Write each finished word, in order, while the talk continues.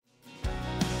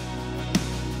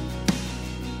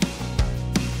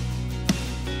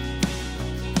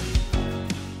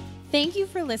Thank you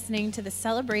for listening to the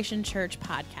Celebration Church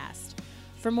podcast.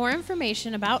 For more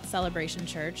information about Celebration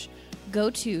Church, go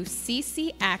to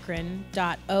ccakron.org.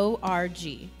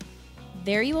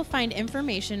 There you will find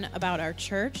information about our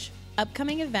church,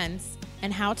 upcoming events,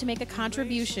 and how to make a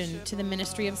contribution to the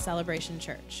ministry of Celebration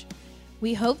Church.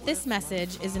 We hope this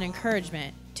message is an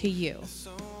encouragement to you.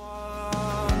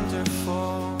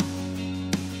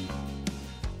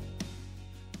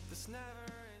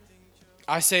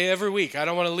 I say every week, I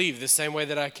don't want to leave the same way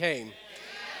that I came.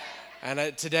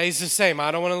 And today's the same. I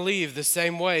don't want to leave the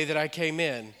same way that I came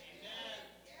in.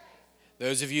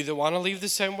 Those of you that want to leave the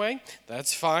same way,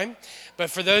 that's fine. But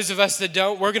for those of us that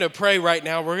don't, we're going to pray right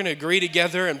now. We're going to agree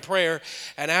together in prayer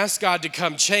and ask God to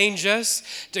come change us,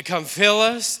 to come fill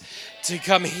us, to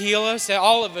come heal us.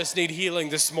 All of us need healing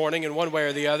this morning in one way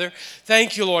or the other.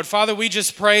 Thank you, Lord. Father, we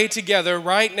just pray together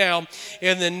right now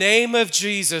in the name of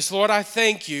Jesus. Lord, I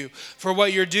thank you for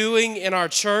what you're doing in our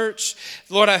church.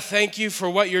 Lord, I thank you for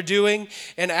what you're doing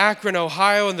in Akron,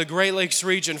 Ohio, and the Great Lakes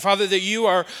region. Father, that you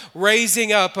are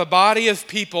raising up a body of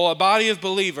people, a body of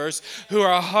believers who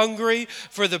are hungry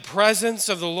for the presence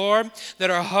of the Lord,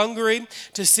 that are hungry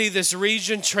to see this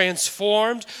region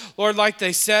transformed. Lord, like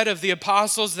they said of the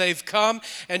apostles, they've come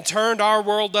and turned our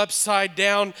world upside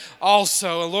down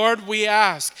also. And Lord, we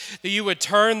ask that you would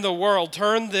turn the world,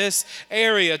 turn this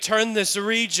area, turn this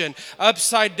region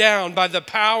upside down by the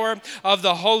power of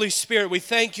the Holy Spirit. We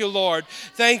thank you, Lord.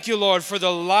 Thank you, Lord, for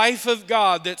the life of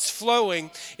God that's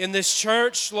flowing in this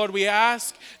church. Lord, we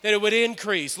ask that it would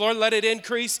increase. Lord, let it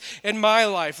increase in my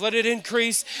life. Let it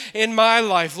increase in my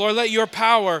life. Lord, let your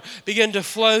power begin to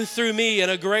flow through me in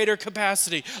a greater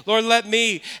capacity. Lord, let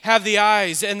me have the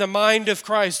eyes and the mind of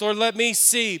Christ. Lord, let me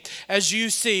see as you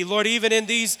see. Lord, even in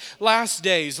these last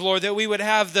days, Lord, that we would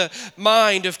have the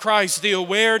mind of Christ, the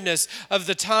awareness of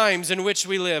the times in which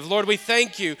we live. Lord, we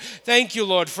thank you. Thank you,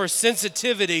 Lord, for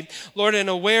sensitivity, Lord, and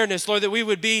awareness. Lord, that we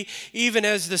would be even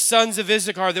as the sons of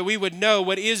Issachar, that we would know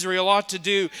what Israel ought to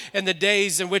do in the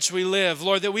days in which we live.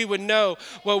 Lord, that we would know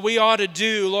what we ought to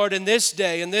do, Lord, in this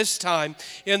day, in this time,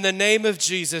 in the name of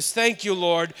Jesus. Thank you,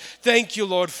 Lord. Thank you,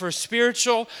 Lord, for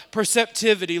spiritual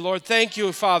perceptivity. Lord, thank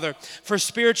you, Father, for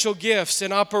spiritual gifts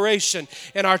in operation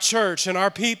in our church and our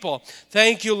people.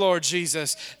 Thank you, Lord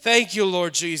Jesus. Thank you,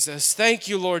 Lord Jesus. Thank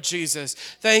you, Lord Jesus.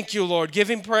 Thank you, Lord. Give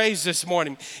him praise this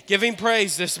morning. Give him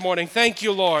praise this morning. Thank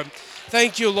you, Lord.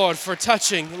 Thank you, Lord, for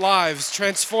touching lives,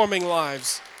 transforming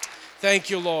lives. Thank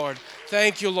you, Lord.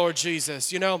 Thank you, Lord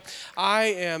Jesus. You know, I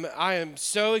am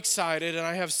so excited, and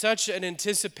I have such an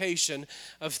anticipation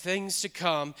of things to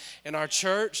come in our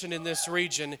church and in this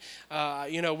region.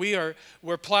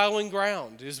 We're plowing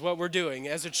ground is what we're doing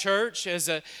as a church, as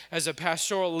a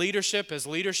pastoral leadership, as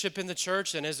leadership in the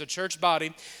church, and as a church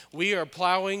body. We are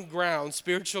plowing ground,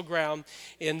 spiritual ground,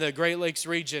 in the Great Lakes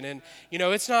region. And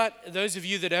it's not those of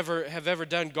you that have ever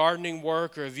done gardening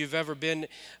work, or if you've ever been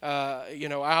out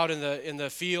in the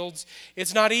fields.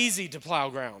 It's not easy to plow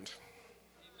ground.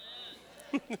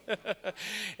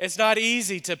 It's not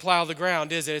easy to plow the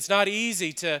ground, is it? It's not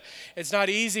easy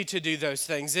to do those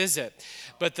things, is it?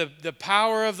 But the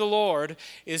power of the Lord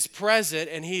is present,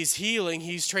 and he's healing,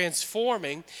 he's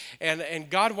transforming,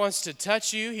 and God wants to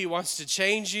touch you, he wants to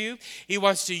change you, he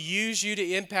wants to use you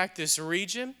to impact this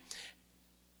region.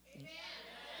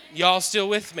 Y'all still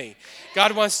with me?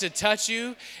 God wants to touch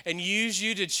you and use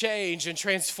you to change and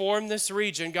transform this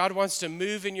region. God wants to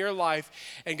move in your life,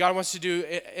 and God wants to do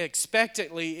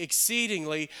expectantly,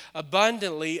 exceedingly,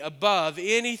 abundantly above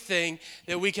anything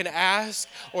that we can ask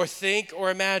or think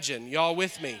or imagine. Y'all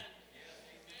with me?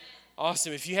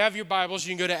 Awesome. If you have your Bibles, you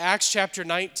can go to Acts chapter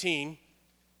 19.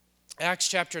 Acts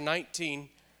chapter 19.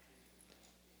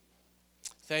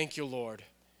 Thank you, Lord.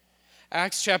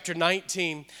 Acts chapter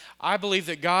 19, I believe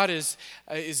that God is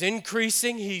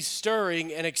increasing, he's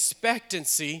stirring an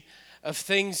expectancy of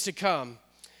things to come.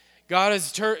 God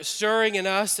is stirring in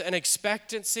us an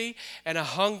expectancy and a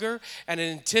hunger and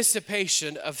an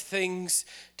anticipation of things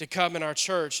to come in our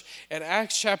church. In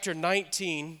Acts chapter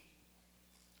 19,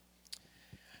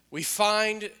 we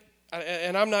find,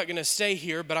 and I'm not going to stay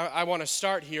here, but I want to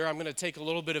start here. I'm going to take a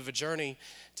little bit of a journey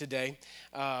today.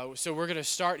 So we're going to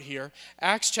start here.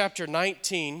 Acts chapter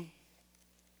 19,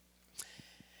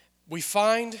 we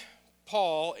find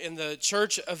Paul in the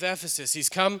church of Ephesus. He's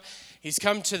come He's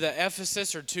come to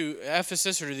Ephesus or to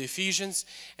the Ephesians,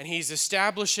 and he's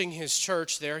establishing his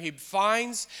church there. He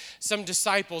finds some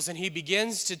disciples, and he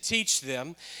begins to teach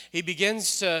them. He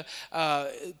begins to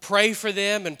pray for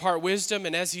them and impart wisdom.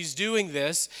 And as he's doing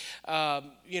this,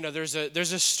 there's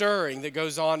a stirring that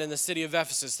goes on in the city of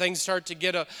Ephesus. Things start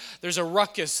to there's a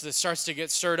ruckus that starts to get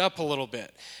stirred up a little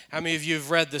bit. How many of you have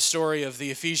read the story of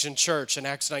the Ephesian church in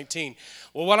Acts 19?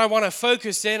 Well, what I want to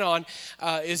focus in on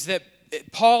is that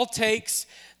Paul takes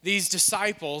these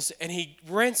disciples and he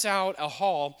rents out a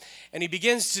hall and he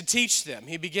begins to teach them.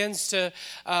 He begins to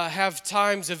have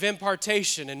times of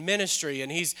impartation and ministry, and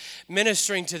he's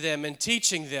ministering to them and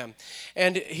teaching them.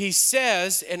 And he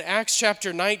says in Acts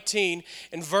chapter 19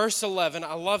 in verse 11,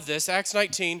 I love this, Acts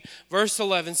 19 verse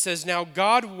 11 says, "Now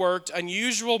God worked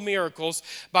unusual miracles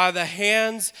by the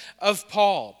hands of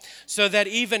Paul, so that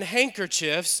even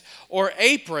handkerchiefs or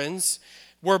aprons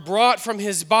were brought from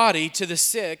his body to the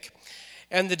sick,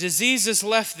 and the diseases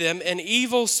left them, and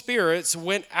evil spirits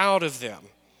went out of them."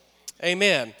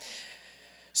 Amen.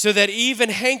 So that even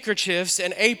handkerchiefs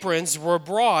and aprons were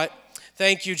brought.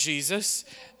 Thank you, Jesus.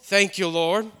 Thank you,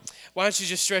 Lord. Why don't you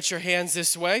just stretch your hands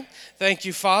this way? Thank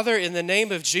you, Father. In the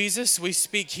name of Jesus, we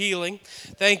speak healing.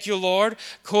 Thank you, Lord.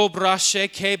 In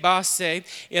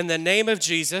the name of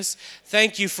Jesus,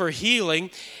 thank you for healing.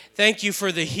 Thank you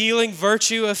for the healing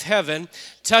virtue of heaven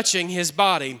touching his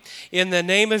body. In the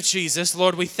name of Jesus,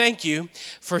 Lord, we thank you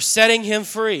for setting him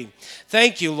free.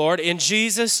 Thank you, Lord. In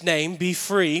Jesus' name, be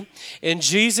free. In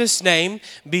Jesus' name,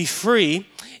 be free.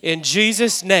 In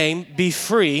Jesus' name, be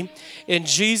free. In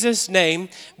Jesus' name,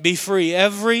 be free.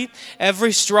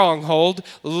 Every stronghold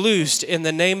loosed in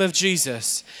the name of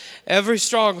Jesus. Every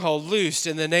stronghold loosed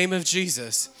in the name of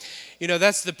Jesus. You know,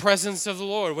 that's the presence of the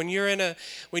Lord. When you're in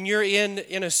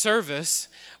a service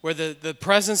where the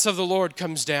presence of the Lord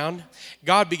comes down,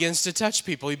 God begins to touch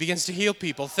people. He begins to heal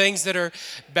people. Things that are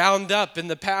bound up in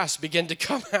the past begin to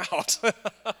come out.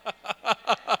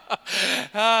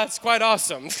 It's quite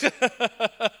awesome.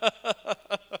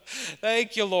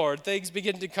 Thank you, Lord. Things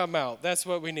begin to come out. That's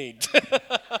what we need.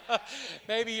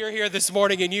 Maybe you're here this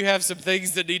morning and you have some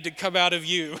things that need to come out of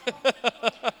you.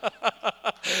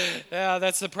 Yeah,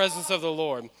 that's the presence of the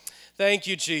Lord. Thank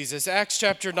you, Jesus. Acts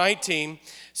chapter 19,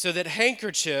 so that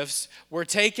handkerchiefs were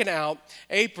taken out,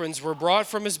 aprons were brought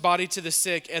from his body to the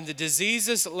sick, and the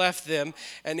diseases left them,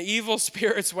 and evil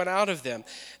spirits went out of them.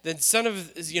 Then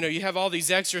you have all these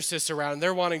exorcists around, and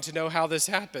they're wanting to know how this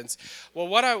happens. Well,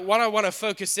 what I want to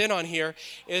focus in on here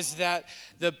is that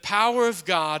the power of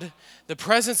God, the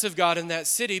presence of God in that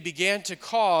city began to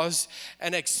cause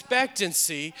an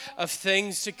expectancy of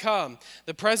things to come.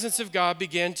 The presence of God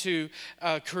began to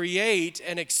create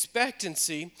an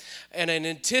expectancy and an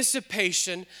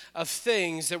anticipation of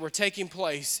things that were taking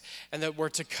place and that were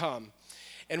to come.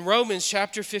 In Romans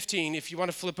chapter 15, if you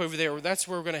want to flip over there, that's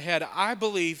where we're going to head. I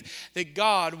believe that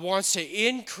God wants to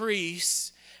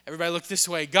increase. Everybody look this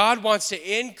way. God wants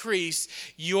to increase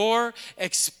your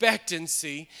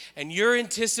expectancy and your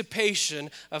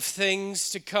anticipation of things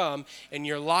to come in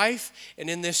your life and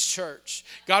in this church.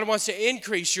 God wants to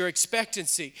increase your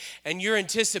expectancy and your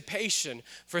anticipation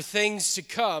for things to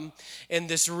come in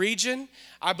this region.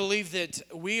 I believe that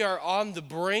we are on the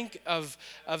brink of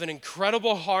an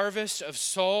incredible harvest of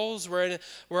souls. We're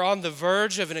on the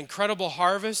verge of an incredible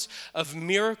harvest of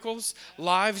miracles,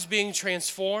 lives being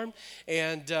transformed.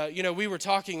 And, we were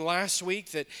talking last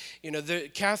week that,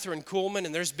 Catherine Kuhlman,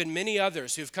 and there's been many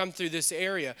others who've come through this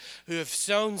area who have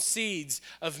sown seeds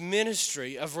of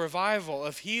ministry, of revival,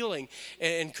 of healing,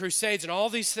 and crusades, and all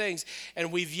these things.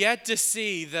 And we've yet to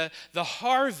see the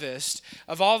harvest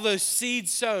of all those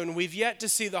seeds sown. We've yet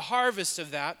to see the harvest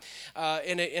of that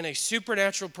in a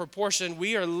supernatural proportion.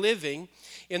 We are living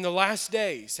in the last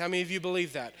days. How many of you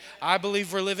believe that? I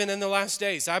believe we're living in the last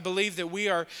days. I believe that we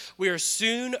are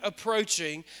soon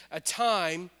approaching a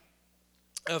time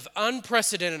of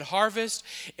unprecedented harvest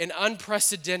and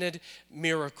unprecedented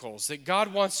miracles, that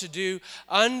God wants to do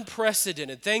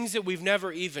unprecedented things that we've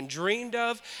never even dreamed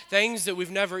of, things that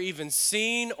we've never even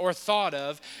seen or thought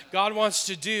of. God wants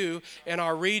to do in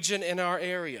our region, in our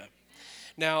area.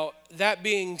 Now, that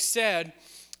being said,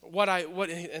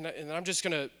 and I'm just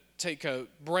going to take a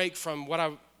break from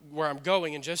where I'm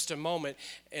going in just a moment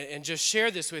and just share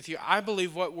this with you. I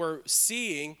believe what we're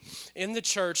seeing in the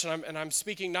church, and I'm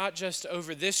speaking not just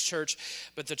over this church,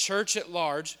 but the church at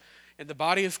large, in the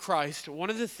body of Christ, one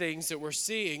of the things that we're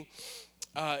seeing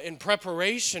in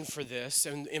preparation for this,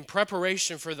 and in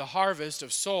preparation for the harvest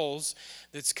of souls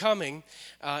that's coming,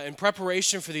 in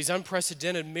preparation for these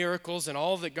unprecedented miracles and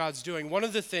all that God's doing, one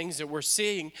of the things that we're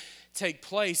seeing take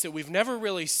place that we've never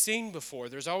really seen before.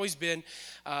 There's always been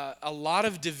a lot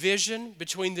of division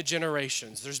between the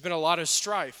generations. There's been a lot of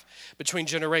strife between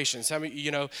generations. I mean,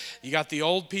 you got the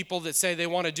old people that say they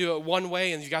want to do it one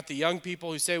way, and you got the young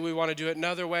people who say we want to do it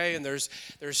another way, and there's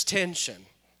tension.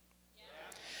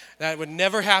 That would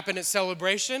never happen at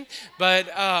Celebration, but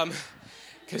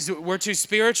because we're too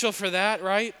spiritual for that,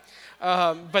 right?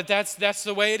 But that's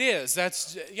the way it is.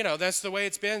 That's the way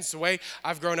it's been. It's the way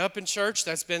I've grown up in church.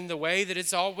 That's been the way that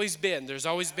it's always been. There's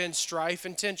always been strife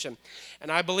and tension.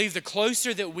 And I believe the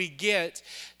closer that we get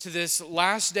to this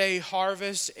last day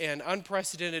harvest and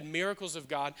unprecedented miracles of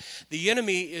God, the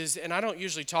enemy is, and I don't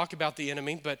usually talk about the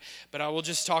enemy, but I will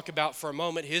just talk about for a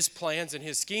moment his plans and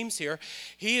his schemes here.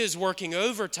 He is working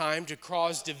overtime to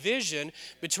cause division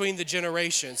between the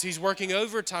generations. He's working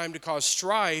overtime to cause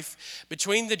strife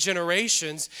between the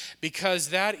generations, because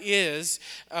that is,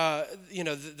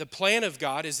 the plan of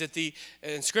God is that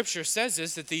and Scripture says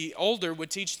this, that the older would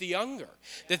teach the younger,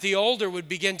 that the older would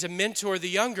begin to mentor the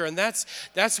younger, and that's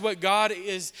what God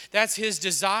is. That's His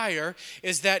desire,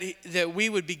 is that we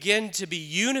would begin to be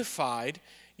unified.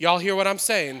 Y'all hear what I'm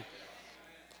saying?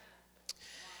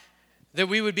 That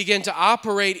we would begin to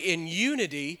operate in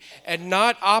unity and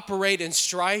not operate in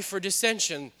strife or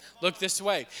dissension. Look this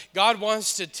way. God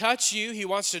wants to touch you. He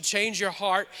wants to change your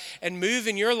heart and move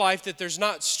in your life, that there's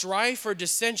not strife or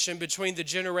dissension between the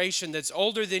generation that's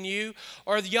older than you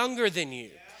or younger than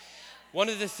you. One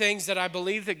of the things that I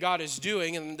believe that God is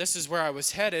doing, and this is where I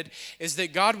was headed, is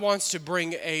that God wants to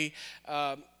bring and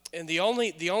the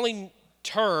only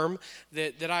term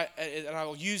that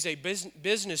I'll use a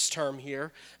business term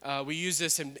here. We use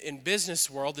this in business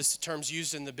world. This term's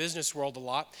used in the business world a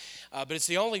lot, but it's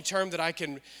the only term that I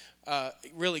can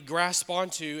really grasp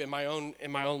onto in my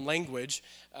own language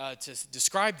to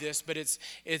describe this. But it's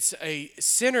a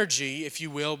synergy, if you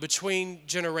will, between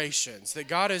generations. That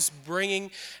God is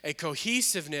bringing a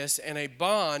cohesiveness and a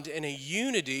bond and a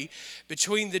unity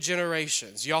between the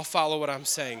generations. Y'all follow what I'm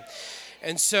saying?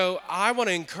 And so I want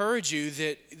to encourage you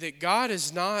that God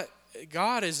is not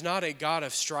a God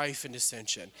of strife and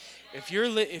dissension. If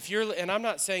you're, and I'm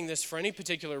not saying this for any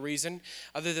particular reason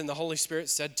other than the Holy Spirit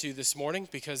said to this morning,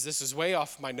 because this is way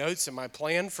off my notes and my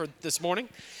plan for this morning.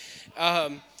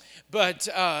 But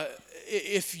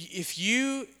if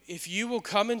you will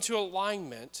come into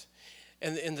alignment.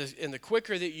 And the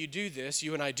quicker that you do this,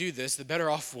 you and I do this, the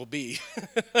better off we'll be.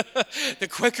 The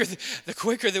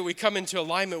quicker that we come into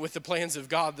alignment with the plans of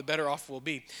God, the better off we'll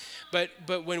be. But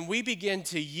when we begin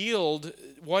to yield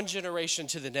one generation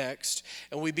to the next,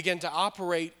 and we begin to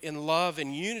operate in love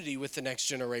and unity with the next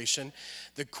generation,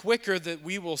 the quicker that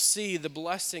we will see the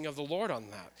blessing of the Lord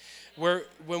on that. Where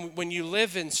when you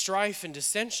live in strife and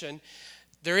dissension,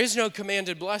 there is no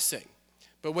commanded blessing.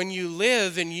 But when you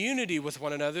live in unity with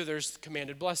one another, there's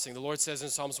commanded blessing. The Lord says in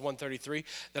Psalms 133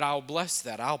 that I'll bless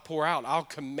that. I'll pour out. I'll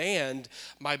command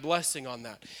my blessing on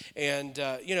that. And,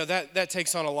 that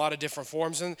takes on a lot of different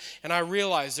forms. And I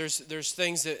realize there's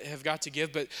things that have got to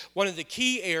give. But one of the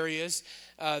key areas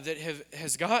that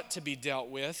has got to be dealt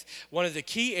with, one of the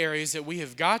key areas that we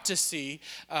have got to see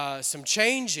some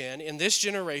change in this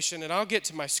generation, and I'll get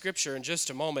to my scripture in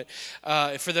just a moment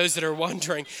for those that are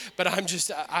wondering, but I'm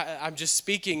just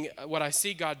speaking what I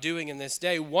see God doing in this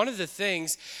day. One of the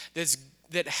things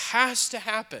that has to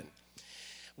happen,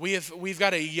 we've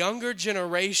got a younger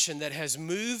generation that has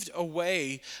moved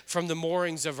away from the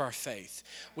moorings of our faith.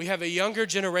 We have a younger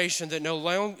generation that no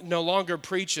longer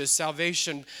preaches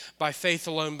salvation by faith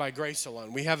alone, by grace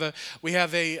alone. We have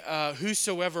a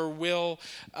whosoever will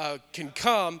can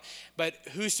come, but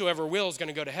whosoever will is going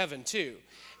to go to heaven too.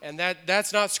 And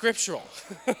that's not scriptural.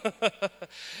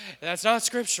 That's not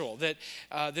scriptural. That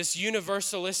this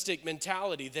universalistic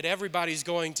mentality that everybody's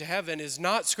going to heaven is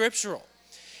not scriptural.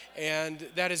 And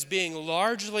that is being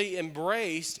largely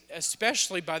embraced,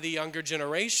 especially by the younger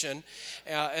generation,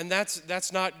 and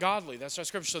that's not godly. That's not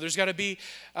scripture. So there's got to be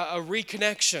a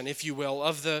reconnection, if you will,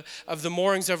 of the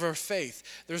moorings of our faith.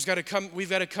 We've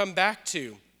got to come back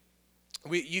to.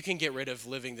 You can get rid of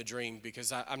living the dream,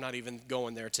 because I'm not even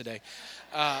going there today.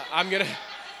 I'm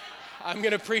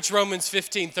gonna preach Romans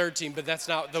 15:13, but that's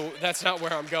not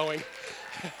where I'm going.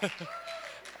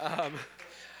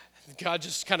 God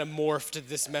just kind of morphed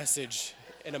this message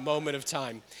in a moment of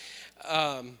time.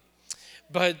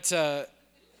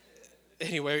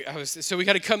 Anyway, so we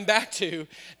got to come back to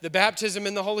the baptism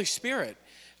in the Holy Spirit.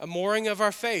 a mooring of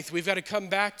our faith. We've got to come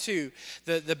back to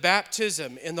the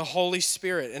baptism in the Holy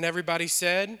Spirit. And everybody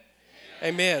said,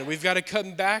 Amen. We've got to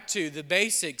come back to the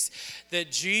basics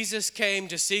that Jesus came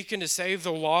to seek and to save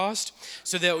the lost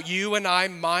so that you and I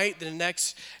might, the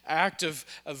next act of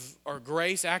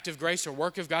grace or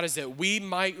work of God is that we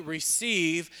might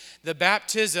receive the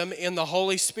baptism in the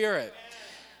Holy Spirit.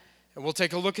 And we'll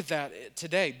take a look at that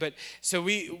today. But so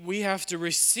we have to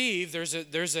receive, there's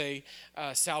a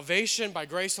salvation by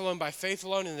grace alone, by faith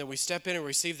alone, and then we step in and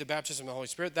receive the baptism of the Holy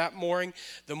Spirit. That mooring,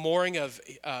 the mooring of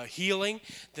healing,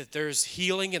 that there's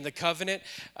healing in the covenant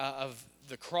of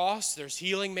the cross. There's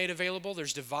healing made available.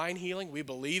 There's divine healing. We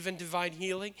believe in divine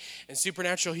healing and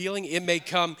supernatural healing. It may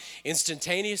come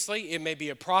instantaneously. It may be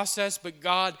a process, but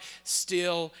God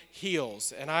still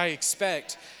heals. And I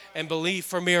expect and believe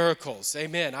for miracles.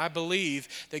 Amen. I believe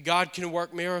that God can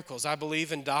work miracles. I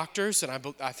believe in doctors,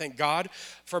 and I thank God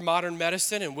for modern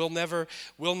medicine, and we'll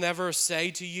never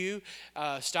say to you,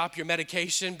 stop your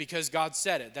medication because God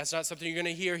said it. That's not something you're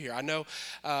going to hear here. I know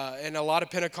in a lot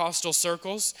of Pentecostal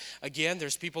circles, again,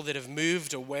 there's people that have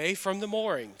moved away from the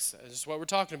moorings. This is what we're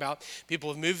talking about. People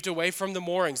have moved away from the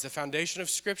moorings, the foundation of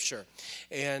Scripture,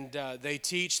 and they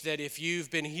teach that if you've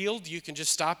been healed, you can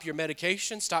just stop your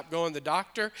medication, stop going to the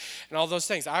doctor, and all those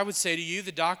things. I would say to you,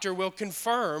 the doctor will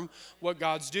confirm what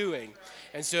God's doing.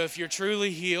 And so if you're truly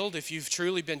healed, if you've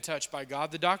truly been touched by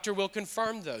God, the doctor will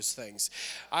confirm those things.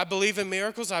 I believe in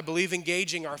miracles. I believe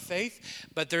engaging our faith,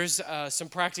 but there's some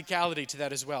practicality to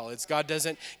that as well.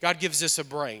 God gives us a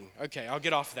brain. Okay, I'll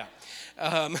get off that.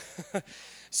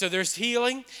 So there's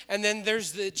healing, and then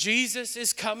there's Jesus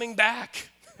is coming back.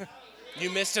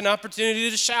 You missed an opportunity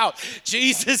to shout,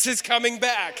 Jesus is coming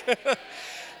back.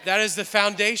 That is the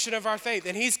foundation of our faith.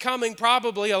 And he's coming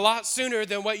probably a lot sooner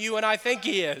than what you and I think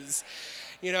he is.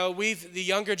 You know, the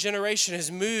younger generation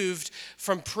has moved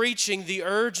from preaching the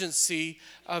urgency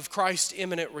of Christ's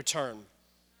imminent return.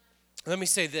 Let me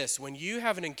say this. When you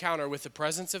have an encounter with the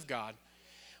presence of God,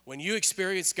 when you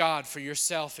experience God for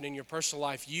yourself and in your personal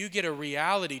life, you get a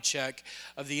reality check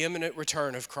of the imminent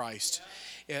return of Christ.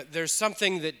 There's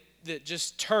something that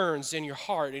just turns in your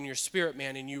heart, in your spirit,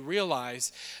 man, and you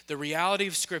realize the reality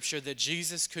of Scripture that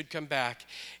Jesus could come back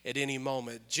at any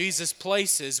moment. Jesus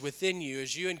places within you,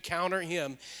 as you encounter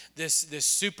him, this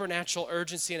supernatural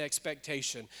urgency and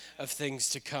expectation of things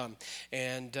to come.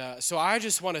 And so I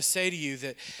just want to say to you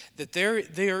that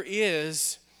there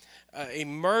is a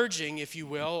merging, if you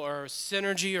will, or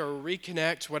synergy or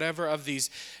reconnect, whatever, of these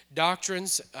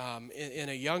doctrines in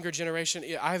a younger generation.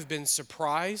 I've been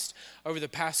surprised over the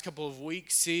past couple of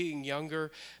weeks seeing younger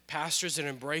pastors and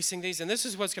embracing these. And this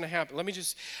is what's going to happen. Let me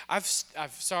just, I've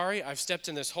stepped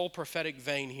in this whole prophetic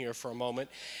vein here for a moment.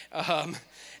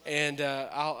 And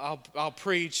I'll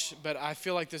preach, but I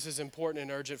feel like this is important and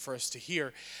urgent for us to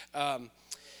hear.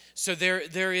 So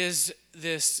there is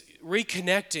this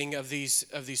reconnecting of these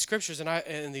scriptures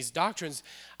and these doctrines.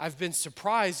 I've been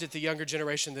surprised at the younger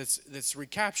generation that's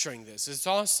recapturing this. It's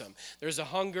awesome. There's a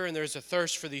hunger and there's a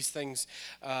thirst for these things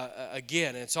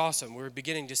again. And it's awesome. We're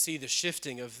beginning to see the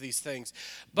shifting of these things.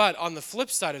 But on the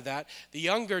flip side of that, the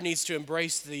younger needs to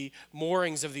embrace the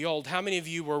moorings of the old. How many of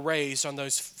you were raised on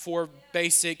those four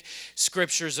basic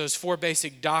scriptures, those four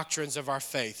basic doctrines of our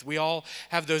faith? We all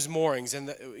have those moorings,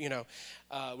 and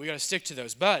we got to stick to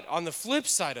those. But on the flip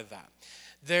side of that,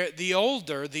 the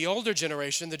older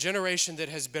generation, the generation that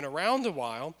has been around a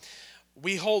while,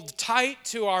 we hold tight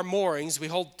to our moorings, we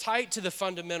hold tight to the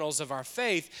fundamentals of our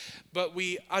faith, but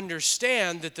we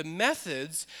understand that the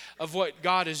methods of what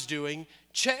God is doing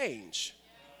change.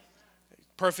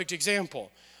 Perfect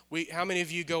example. How many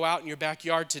of you go out in your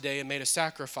backyard today and made a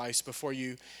sacrifice before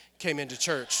you came into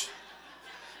church?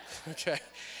 Okay.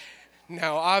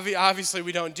 Now, obviously,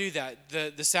 we don't do that.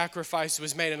 The sacrifice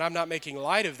was made, and I'm not making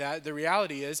light of that. The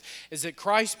reality is that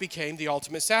Christ became the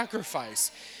ultimate sacrifice.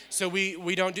 So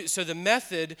we don't do. So the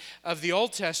method of the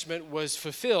Old Testament was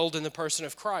fulfilled in the person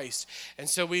of Christ, and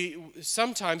so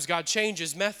sometimes God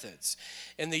changes methods.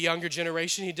 In the younger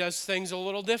generation, he does things a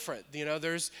little different. You know,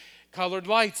 there's colored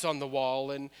lights on the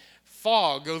wall and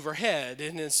fog overhead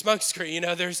and in smoke screen.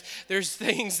 There's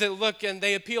things that look and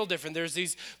they appeal different. There's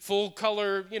these full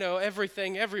color,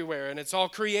 everything everywhere, and it's all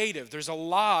creative. There's a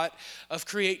lot of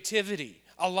creativity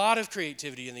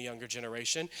in the younger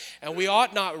generation, and we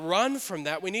ought not run from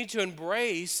that. We need to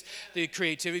embrace the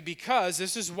creativity, because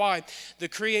this is why the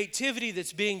creativity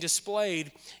that's being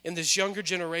displayed in this younger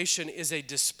generation is a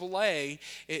display.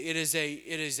 It is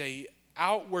a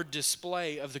outward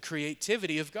display of the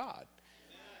creativity of God.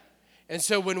 And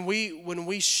so when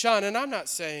we shun, and I'm not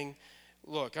saying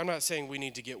look, I'm not saying we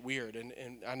need to get weird. And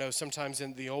I know sometimes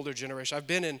in the older generation, I've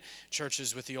been in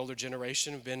churches with the older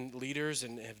generation, have been leaders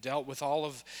and have dealt with all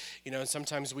of, and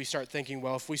sometimes we start thinking,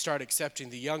 well, if we start accepting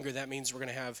the younger, that means we're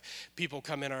going to have people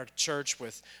come in our church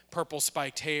with purple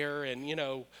spiked hair and,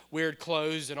 weird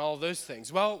clothes and all those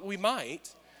things. Well, we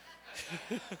might.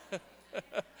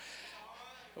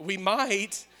 We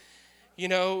might.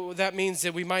 That means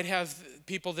that we might have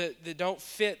people that don't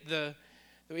fit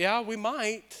yeah, we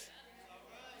might.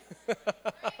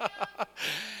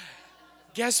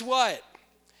 Guess what?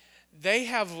 They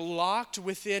have locked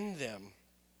within them.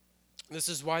 This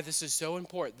is why this is so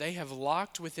important. They have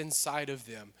locked within inside of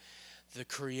them the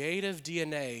creative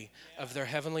DNA of their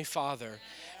Heavenly Father.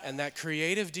 And that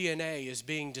creative DNA is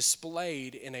being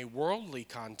displayed in a worldly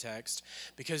context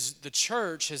because the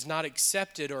church has not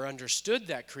accepted or understood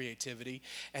that creativity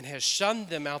and has shunned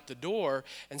them out the door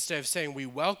instead of saying, we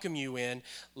welcome you in,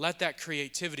 let that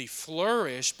creativity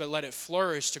flourish, but let it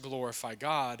flourish to glorify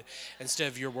God instead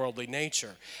of your worldly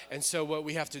nature. And so what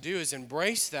we have to do is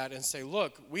embrace that and say,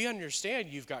 look, we understand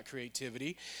you've got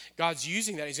creativity. God's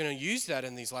using that. He's going to use that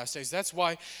in these last days. That's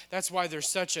why there's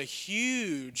such a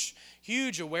huge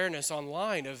awareness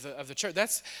online of the church.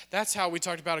 That's how we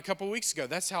talked about a couple of weeks ago.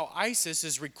 That's how ISIS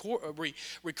is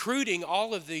recruiting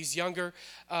all of these younger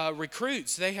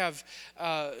recruits. They have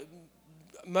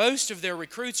most of their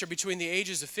recruits are between the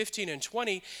ages of 15 and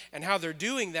 20, and how they're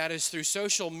doing that is through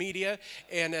social media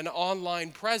and an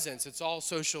online presence. It's all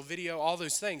social video, all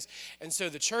those things. And so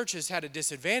the church has had a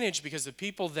disadvantage because the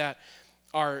people that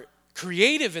are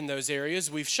creative in those areas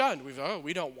we've shunned. We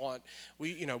don't want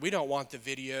the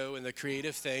video and the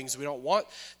creative things. We don't want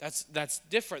that's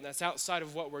different. That's outside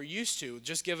of what we're used to.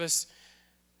 Just give us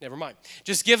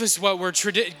Just give us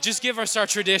just give us our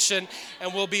tradition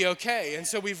and we'll be okay. And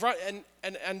so we've run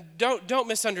and don't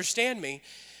misunderstand me.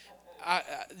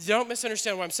 Don't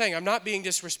misunderstand what I'm saying. I'm not being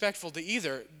disrespectful to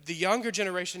either. The younger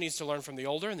generation needs to learn from the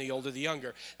older and the older the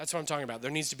younger. That's what I'm talking about. There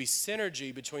needs to be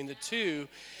synergy between the two.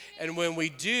 And when we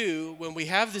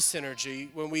have the synergy,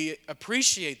 when we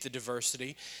appreciate the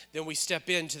diversity, then we step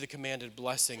into the commanded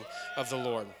blessing of the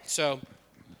Lord. So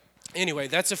anyway,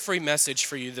 that's a free message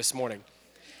for you this morning.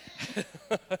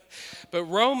 But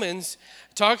Romans,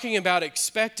 talking about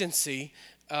expectancy,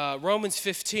 Romans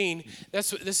 15,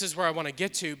 this is where I want to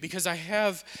get to, because I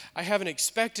have an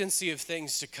expectancy of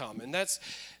things to come. And that's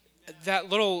that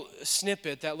little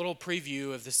snippet, that little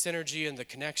preview of the synergy and the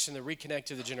connection, the reconnect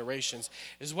of the generations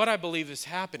is what I believe is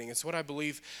happening. It's what I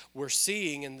believe we're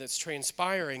seeing and that's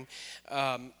transpiring.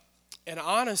 And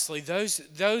honestly, those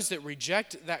that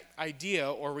reject that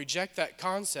idea or reject that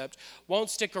concept won't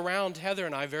stick around Heather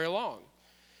and I very long.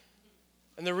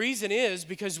 And the reason is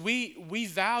because we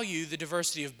value the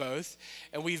diversity of both,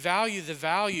 and we value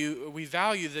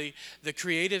the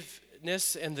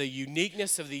creativeness and the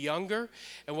uniqueness of the younger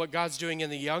and what God's doing in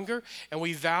the younger, and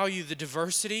we value the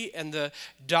diversity and the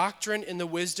doctrine and the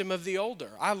wisdom of the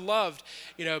older. I loved,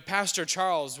 Pastor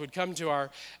Charles would come to our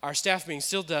staff meetings,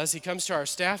 still does. He comes to our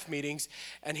staff meetings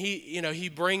and he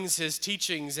brings his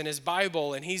teachings and his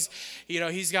Bible, and he's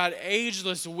got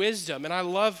ageless wisdom. And I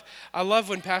love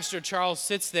when Pastor Charles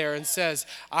sits there and says,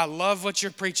 I love what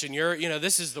you're preaching.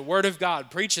 This is the Word of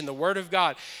God, preaching the Word of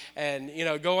God, and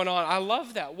going on. I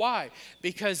love that. Why?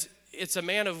 Because it's a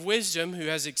man of wisdom who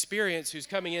has experience who's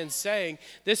coming in saying,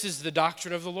 this is the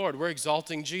doctrine of the Lord. We're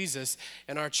exalting Jesus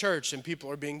in our church and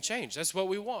people are being changed. That's what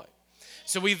we want.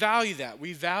 So we value that.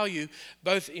 We value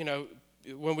both,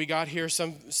 when we got here,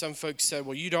 some folks said,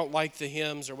 well, you don't like the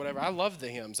hymns or whatever. I love the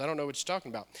hymns. I don't know what you're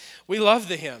talking about. We love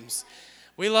the hymns.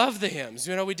 We love the hymns.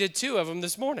 We did 2 of them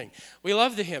this morning. We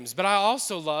love the hymns. But I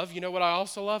also love, what I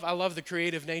also love? I love the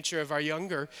creative nature of our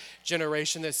younger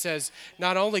generation that says,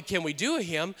 not only can we do a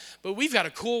hymn, but we've got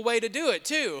a cool way to do it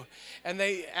too. And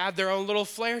they add their own little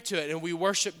flair to it, and we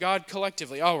worship God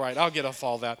collectively. All right, I'll get off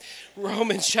all that.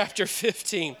 Romans chapter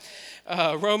 15.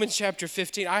 Romans chapter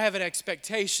 15, I have an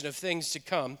expectation of things to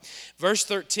come. Verse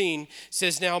 13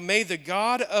 says, now may the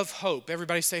God of hope,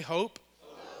 everybody say hope.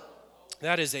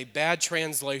 That is a bad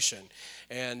translation,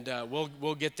 and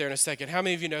we'll get there in a second. How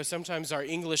many of you know sometimes our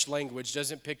English language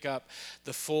doesn't pick up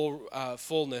the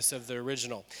fullness of the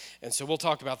original? And so we'll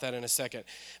talk about that in a second.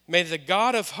 May the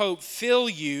God of hope fill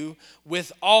you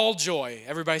with all joy.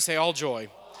 Everybody say all joy.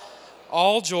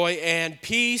 All joy and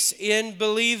peace in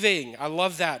believing. I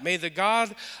love that. May the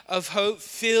God of hope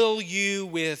fill you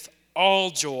with all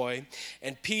joy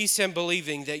and peace in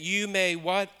believing, that you may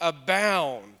what?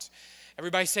 Abound.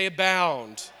 Everybody say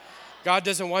abound. God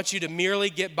doesn't want you to merely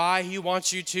get by. He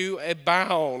wants you to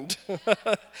abound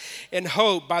in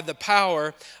hope by the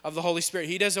power of the Holy Spirit.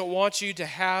 He doesn't want you to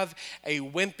have a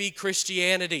wimpy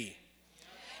Christianity.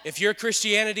 If your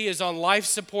Christianity is on life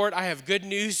support, I have good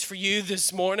news for you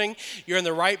this morning. You're in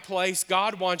the right place.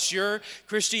 God wants your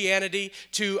Christianity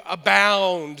to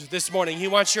abound this morning. He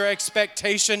wants your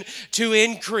expectation to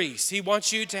increase. He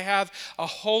wants you to have a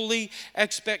holy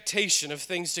expectation of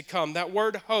things to come. That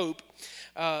word hope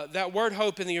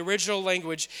in the original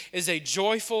language is a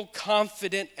joyful,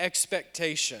 confident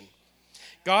expectation.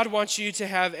 God wants you to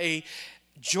have a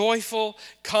joyful,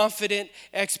 confident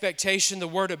expectation. The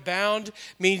word abound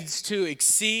means to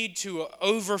exceed, to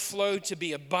overflow, to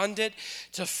be abundant,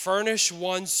 to furnish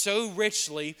one so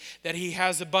richly that he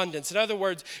has abundance. In other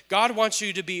words, God wants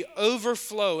you to be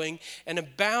overflowing and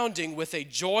abounding with a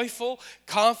joyful,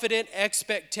 confident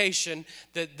expectation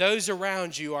that those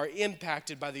around you are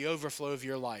impacted by the overflow of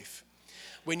your life.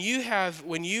 When you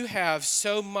have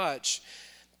so much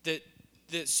that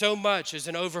so much is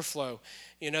an overflow.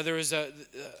 There is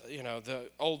the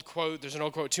old quote, there's an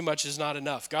old quote, too much is not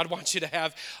enough. God wants you to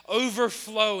have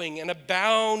overflowing and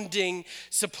abounding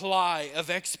supply of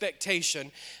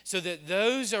expectation so that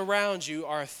those around you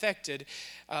are affected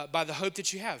by the hope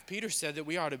that you have. Peter said that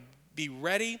we ought to be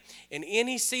ready in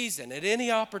any season, at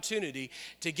any opportunity,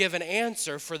 to give an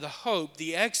answer for the hope,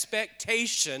 the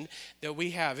expectation that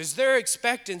we have. Is there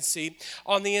expectancy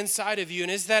on the inside of you?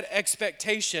 And is that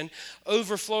expectation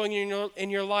overflowing in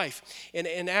your life?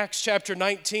 In Acts chapter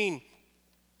 19,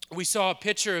 we saw a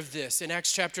picture of this in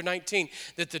Acts chapter 19,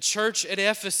 that the church at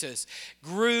Ephesus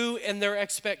grew in their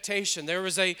expectation. There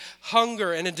was a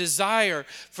hunger and a desire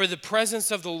for the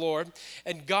presence of the Lord,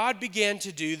 and God began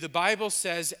to do, the Bible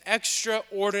says,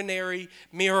 extraordinary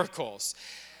miracles.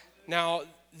 Now,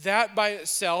 that by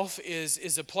itself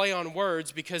is a play on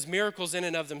words, because miracles in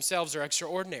and of themselves are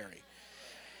extraordinary.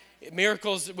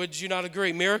 Miracles, would you not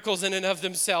agree? Miracles in and of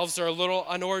themselves are a little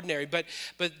unordinary, but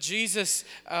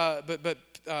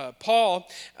Paul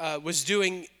was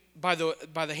doing, by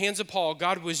the hands of Paul,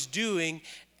 God was doing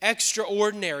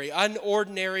extraordinary,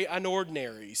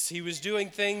 unordinaries. He was doing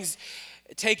things,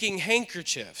 taking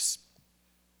handkerchiefs.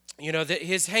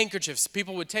 His handkerchiefs,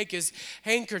 people would take his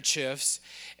handkerchiefs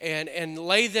and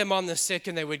lay them on the sick,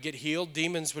 and they would get healed.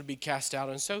 Demons would be cast out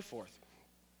and so forth.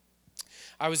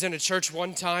 I was in a church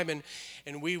one time,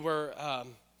 and we were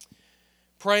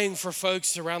praying for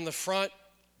folks around the front.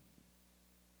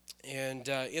 And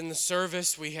in the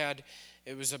service, we had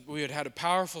had a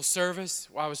powerful service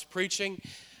while I was preaching.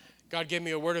 God gave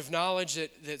me a word of knowledge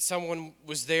that someone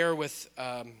was there with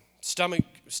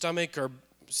stomach or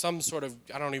some sort of,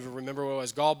 I don't even remember what it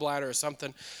was, gallbladder or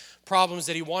something, problems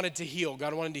that he wanted to heal.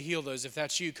 God wanted to heal those. If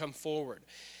that's you, come forward.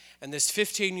 And this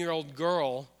 15-year-old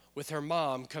girl with her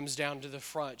mom comes down to the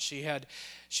front. She had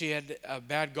a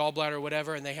bad gallbladder or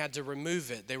whatever, and they had to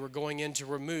remove it. They were going in to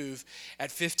remove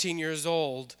at 15 years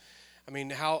old. I mean,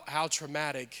 how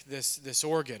traumatic this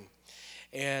organ.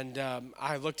 And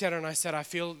I looked at her and I said, I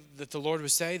feel that the Lord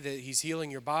would say that he's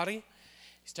healing your body.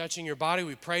 He's touching your body.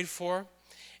 We prayed for her.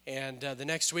 And the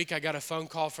next week, I got a phone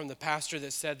call from the pastor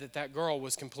that said that girl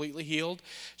was completely healed.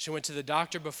 She went to the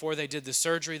doctor before they did the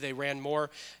surgery. They ran more,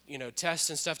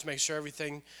 tests and stuff to make sure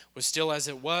everything was still as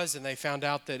it was, and they found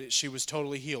out that she was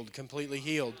totally healed, completely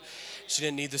healed. She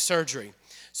didn't need the surgery.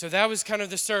 So that was kind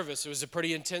of the service. It was a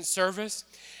pretty intense service.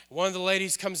 One of the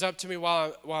ladies comes up to me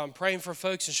while I'm praying for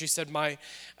folks, and she said, my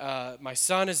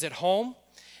son is at home.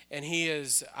 And he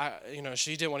is,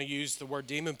 she didn't want to use the word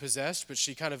demon-possessed, but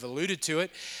she kind of alluded to it.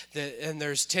 And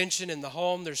there's tension in the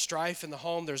home. There's strife in the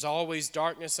home. There's always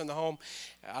darkness in the home.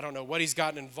 I don't know what he's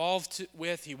gotten involved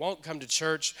with. He won't come to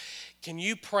church. Can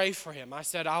you pray for him? I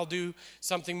said, I'll do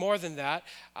something more than that.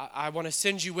 I want to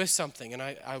send you with something. And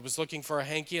I was looking for a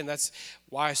hanky, and that's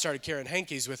why I started carrying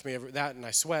hankies with me, and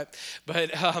I sweat.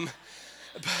 But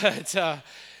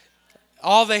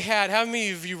all they had, how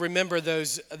many of you remember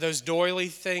those doily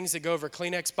things that go over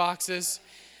Kleenex boxes?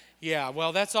 Yeah,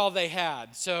 well, that's all they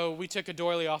had. So we took a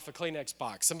doily off a Kleenex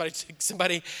box. Somebody,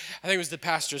 I think it was the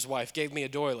pastor's wife, gave me a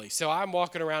doily. So I'm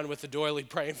walking around with a doily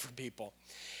praying for people.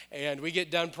 And we get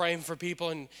done praying for people,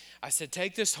 and I said,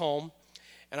 take this home,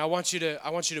 and I want you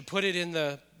to put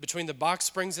it between the box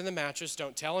springs and the mattress.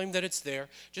 Don't tell him that it's there.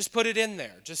 Just put it in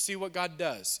there. Just see what God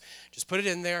does. Just put it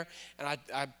in there, and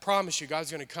I promise you, God's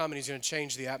going to come and he's going to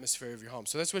change the atmosphere of your home.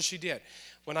 So that's what she did.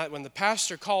 When the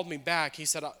pastor called me back, he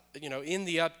said, in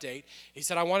the update, he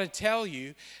said, I want to tell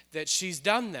you that she's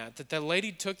done that the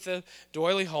lady took the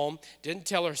doily home, didn't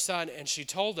tell her son, and she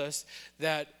told us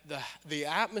that the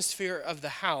atmosphere of the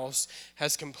house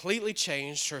has completely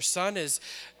changed. Her son is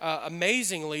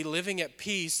amazingly living at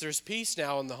peace. There's peace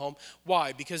now in the home.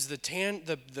 Why? Because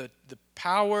the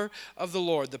power of the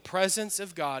Lord, the presence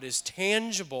of God is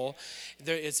tangible.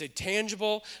 There is a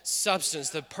tangible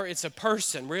substance. It's a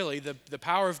person, really. The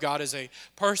power of God is a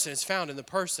person. It's found in the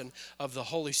person of the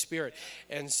Holy Spirit.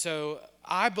 And so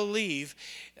I believe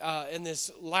in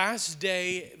this last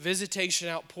day visitation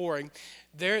outpouring,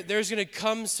 there's going to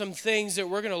come some things that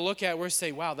we're going to look at. We're going to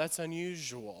say, wow, that's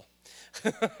unusual.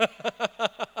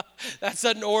 That's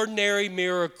an ordinary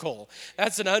miracle.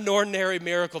 That's an unordinary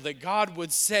miracle that God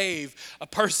would save a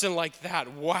person like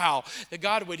that. Wow. That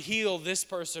God would heal this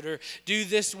person or do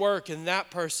this work in that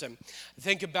person.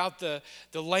 Think about the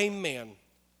lame man.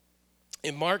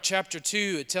 In Mark chapter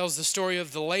 2, it tells the story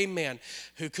of the lame man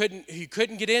who couldn't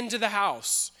get into the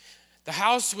house. The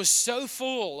house was so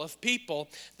full of people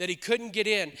that he couldn't get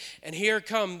in. And here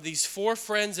come these 4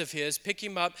 friends of his, pick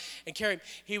him up and carry him.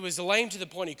 He was lame to the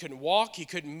point he couldn't walk, he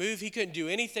couldn't move, he couldn't do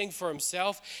anything for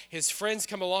himself. His friends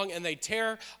come along and they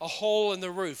tear a hole in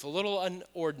the roof, a little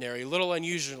unordinary, a little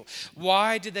unusual.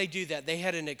 Why did they do that? They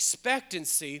had an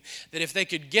expectancy that if they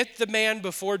could get the man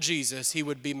before Jesus, he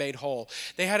would be made whole.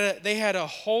 They had a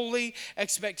holy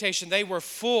expectation. They were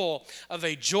full of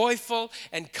a joyful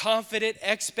and confident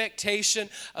expectation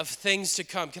of things to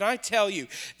come. Can I tell you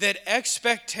that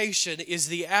expectation is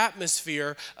the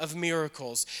atmosphere of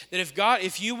miracles? That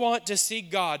if you want to see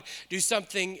God do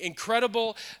something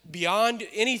incredible beyond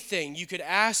anything you could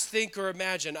ask, think, or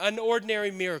imagine,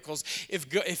 unordinary miracles,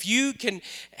 if you can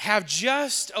have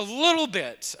just a little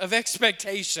bit of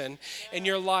expectation in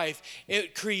your life,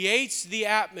 it creates the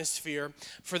atmosphere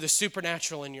for the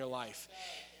supernatural in your life.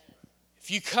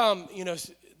 If you come,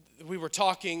 we were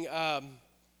talking,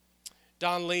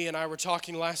 Don Lee and I were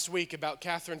talking last week about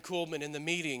Catherine Kuhlman in the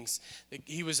meetings.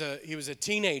 He was a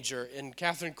teenager in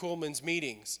Catherine Kuhlman's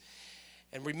meetings,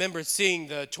 and remembered seeing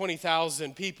the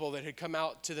 20,000 people that had come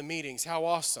out to the meetings. How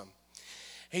awesome.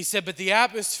 He said, but the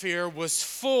atmosphere was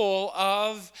full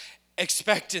of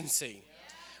expectancy.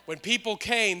 When people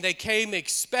came, they came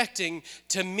expecting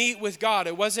to meet with God.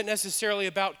 It wasn't necessarily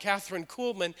about Catherine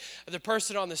Kuhlman, the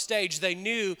person on the stage. They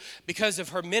knew because of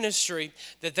her ministry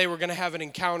that they were going to have an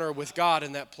encounter with God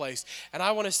in that place. And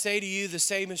I want to say to you, the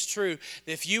same is true.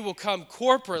 If you will come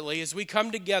corporately, as we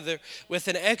come together with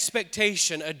an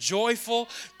expectation, a joyful,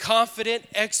 confident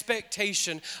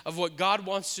expectation of what God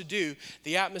wants to do,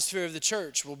 the atmosphere of the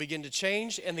church will begin to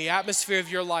change, and the atmosphere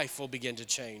of your life will begin to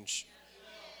change.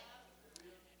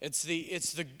 It's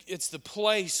the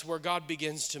place where God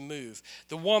begins to move.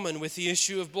 The woman with the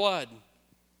issue of blood.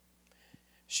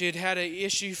 She had an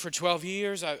issue for 12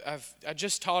 years. I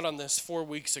just taught on this 4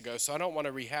 weeks ago, so I don't want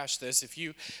to rehash this. If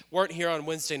you weren't here on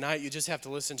Wednesday night, you just have to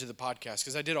listen to the podcast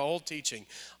because I did a whole teaching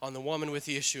on the woman with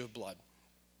the issue of blood.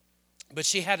 But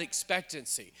she had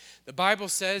expectancy. The Bible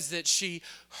says that she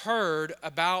heard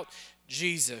about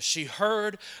Jesus. She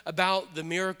heard about the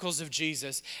miracles of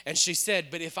Jesus, and she said,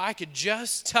 but if I could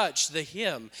just touch the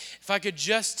hem, if I could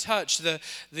just touch the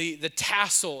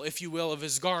tassel, if you will, of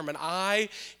his garment, I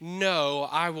know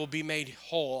I will be made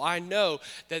whole. I know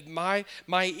that my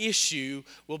issue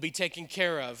will be taken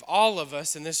care of. All of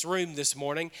us in this room this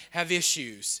morning have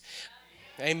issues.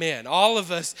 Amen. All of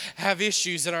us have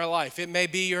issues in our life. It may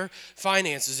be your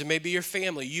finances. It may be your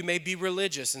family. You may be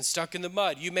religious and stuck in the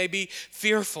mud. You may be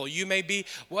fearful. You may be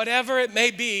whatever it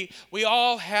may be. We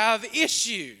all have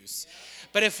issues.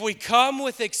 But if we come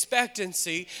with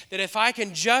expectancy that if I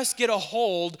can just get a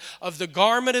hold of the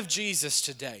garment of Jesus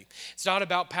today, it's not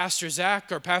about Pastor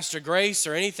Zach or Pastor Grace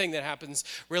or anything that happens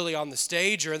really on the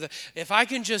stage. If I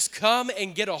can just come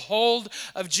and get a hold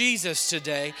of Jesus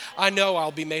today, I know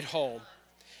I'll be made whole.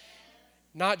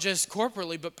 Not just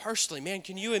corporately, but personally. Man,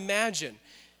 can you imagine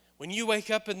when you wake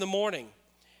up in the morning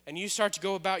and you start to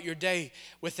go about your day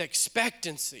with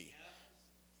expectancy?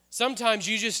 Sometimes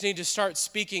you just need to start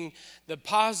speaking the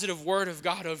positive word of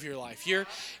God over your life.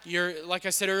 You're like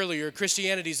I said earlier,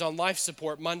 Christianity's on life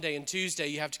support Monday and Tuesday.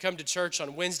 You have to come to church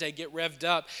on Wednesday, get revved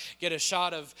up, get a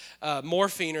shot of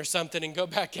morphine or something, and go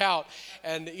back out.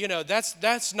 And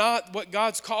that's not what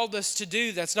God's called us to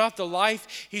do. That's not the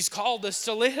life He's called us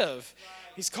to live.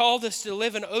 He's called us to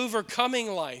live an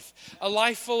overcoming life, a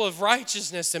life full of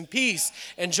righteousness and peace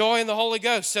and joy in the Holy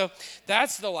Ghost. So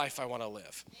that's the life I want to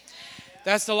live.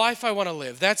 That's the life I want to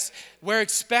live. That's where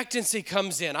expectancy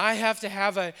comes in. I have to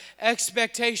have an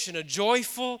expectation, a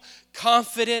joyful,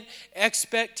 confident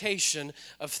expectation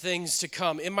of things to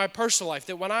come in my personal life.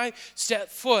 That when I step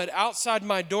foot outside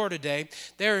my door today,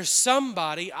 there is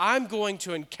somebody I'm going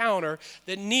to encounter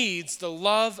that needs the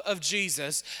love of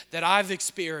Jesus that I've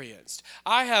experienced.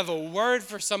 I have a word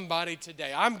for somebody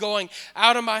today. I'm going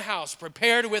out of my house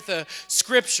prepared with a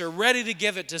scripture, ready to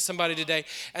give it to somebody today.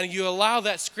 And you allow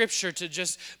that scripture to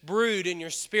just brood in your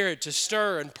spirit, to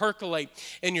stir and percolate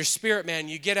in your spirit, man.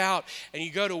 You get out and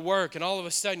you go to work, and all of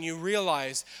a sudden you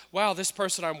realize, wow, this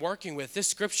person I'm working with, this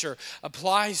scripture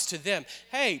applies to them.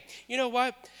 Hey, you know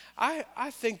what? I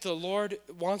think the Lord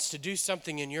wants to do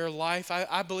something in your life.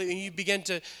 I believe,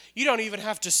 and you don't even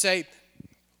have to say,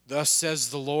 thus says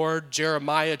the Lord,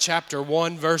 Jeremiah chapter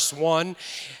 1, verse 1.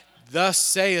 Thus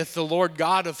saith the Lord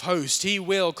God of hosts, He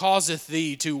will causeth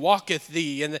thee to walketh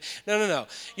thee. No.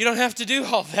 You don't have to do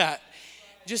all that.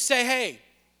 Just say, hey,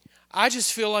 I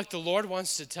just feel like the Lord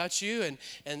wants to touch you.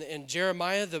 And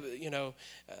Jeremiah,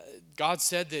 God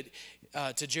said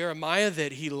that to Jeremiah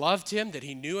that He loved him, that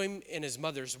He knew him in his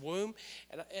mother's womb.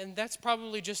 And that's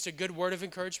probably just a good word of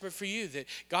encouragement for you, that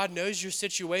God knows your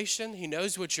situation. He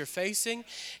knows what you're facing.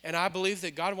 And I believe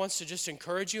that God wants to just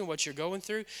encourage you in what you're going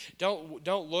through.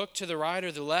 Don't look to the right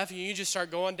or the left. You just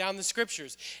start going down the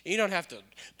scriptures. You don't have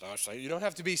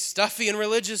to be stuffy and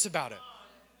religious about it.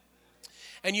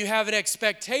 And you have an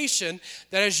expectation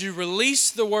that as you release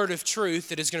the word of truth,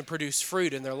 that is going to produce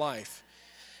fruit in their life.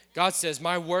 God says,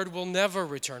 my word will never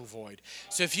return void.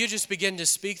 So if you just begin to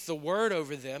speak the word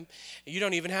over them, you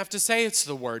don't even have to say it's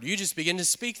the word. You just begin to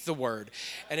speak the word,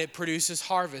 and it produces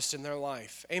harvest in their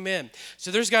life. Amen.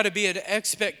 So there's got to be an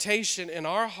expectation in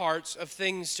our hearts of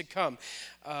things to come.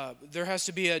 There has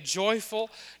to be a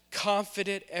joyful,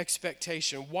 confident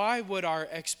expectation. Why would our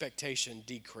expectation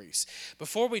decrease?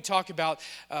 Before we talk about,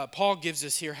 Paul gives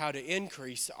us here how to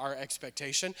increase our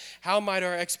expectation. How might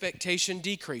our expectation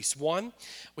decrease? One,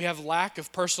 we have lack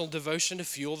of personal devotion to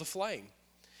fuel the flame.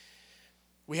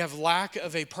 We have lack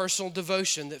of a personal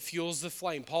devotion that fuels the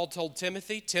flame. Paul told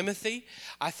Timothy,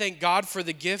 I thank God for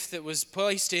the gift that was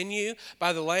placed in you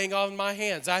by the laying on of my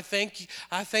hands. I thank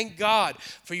God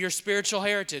for your spiritual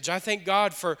heritage. I thank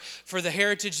God for the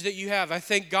heritage that you have. I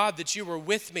thank God that you were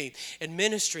with me in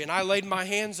ministry, and I laid my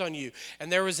hands on you,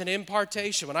 and there was an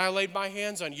impartation when I laid my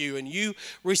hands on you, and you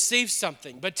received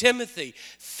something. But Timothy,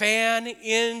 fan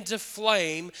into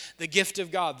flame the gift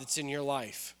of God that's in your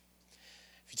life.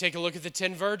 If you take a look at the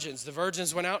 10 virgins, the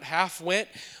virgins went out, half went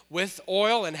with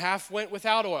oil and half went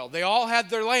without oil. They all had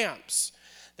their lamps.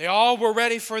 They all were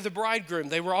ready for the bridegroom.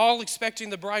 They were all expecting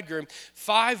the bridegroom.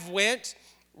 5 went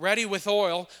ready with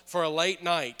oil for a late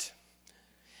night.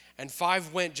 And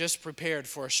 5 went just prepared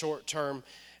for a short-term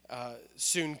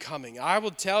soon coming. I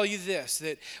will tell you this,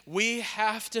 that we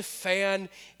have to fan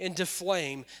into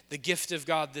flame the gift of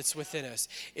God that's within us.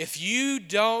 If you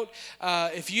don't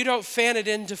fan it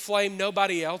into flame,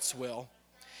 nobody else will.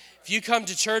 If you come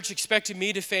to church expecting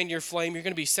me to fan your flame, you're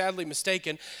going to be sadly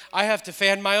mistaken. I have to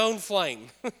fan my own flame.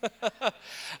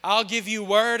 I'll give you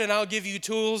word and I'll give you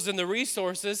tools and the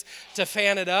resources to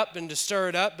fan it up and to stir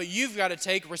it up, but you've got to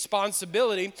take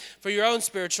responsibility for your own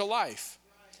spiritual life.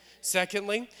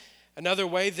 Secondly, another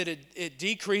way that it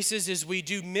decreases is we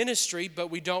do ministry, but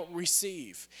we don't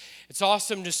receive. It's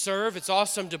awesome to serve. It's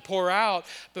awesome to pour out.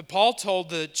 But Paul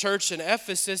told the church in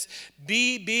Ephesus,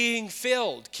 be being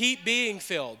filled. Keep being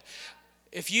filled.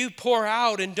 If you pour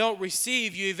out and don't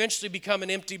receive, you eventually become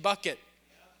an empty bucket.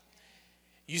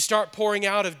 You start pouring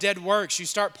out of dead works. You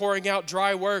start pouring out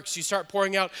dry works. You start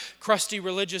pouring out crusty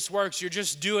religious works. You're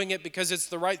just doing it because it's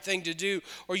the right thing to do,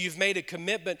 or you've made a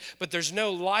commitment, but there's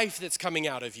no life that's coming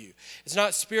out of you. It's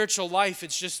not spiritual life.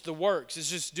 It's just the works. It's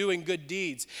just doing good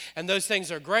deeds. And those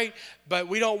things are great, but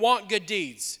we don't want good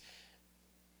deeds.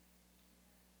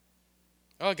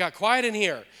 Oh, it got quiet in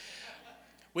here.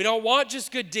 We don't want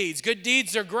just good deeds. Good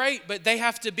deeds are great, but they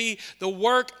have to be the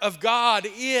work of God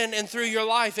in and through your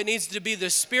life. It needs to be the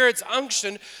Spirit's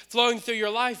unction flowing through your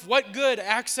life. What good,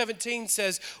 Acts 17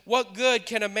 says, what good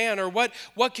can a man, or what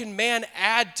can man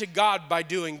add to God by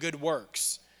doing good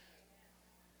works?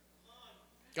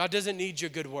 God doesn't need your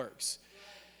good works.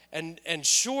 And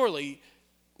surely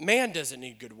man doesn't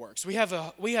need good works. We have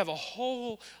a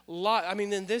whole lot. I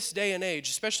mean, in this day and age,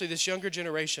 especially this younger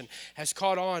generation, has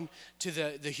caught on to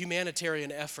the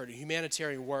humanitarian effort,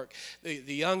 humanitarian work.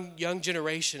 The young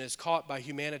generation is caught by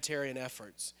humanitarian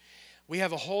efforts. We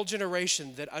have a whole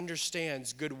generation that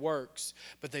understands good works,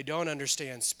 but they don't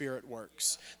understand spirit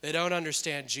works. They don't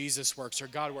understand Jesus works or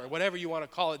God works, whatever you want to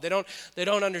call it. They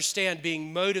don't understand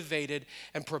being motivated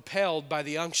and propelled by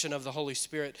the unction of the Holy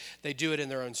Spirit. They do it in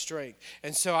their own strength.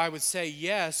 And so I would say,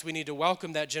 yes, we need to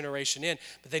welcome that generation in,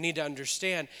 but they need to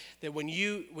understand that when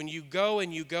you go,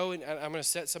 and I'm going to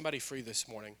set somebody free this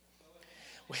morning.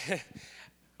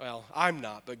 Well, I'm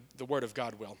not, but the Word of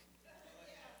God will.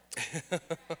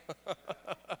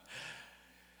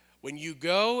 When you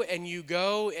go and you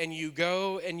go and you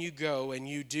go and you go and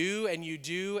you do and you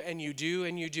do and you do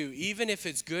and you do, even if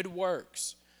it's good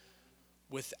works,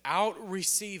 without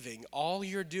receiving, all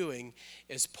you're doing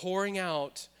is pouring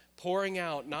out,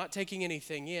 not taking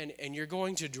anything in, and you're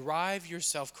going to drive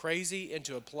yourself crazy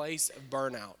into a place of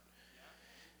burnout.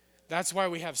 That's why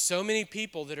we have so many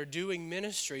people that are doing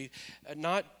ministry,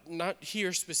 not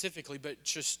here specifically, but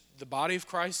just the body of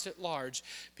Christ at large,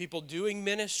 people doing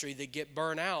ministry that get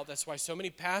burnt out. That's why so many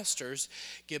pastors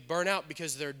get burnt out,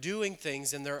 because they're doing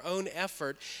things in their own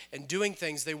effort and doing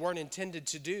things they weren't intended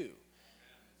to do.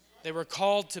 They were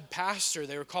called to pastor.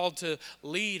 They were called to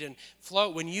lead and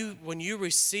flow. When you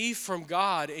receive from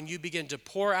God and you begin to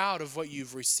pour out of what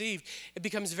you've received, it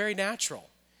becomes very natural.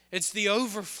 It's the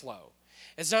overflow.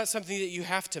 It's not something that you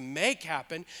have to make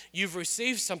happen. You've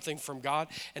received something from God,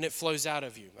 and it flows out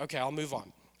of you. Okay, I'll move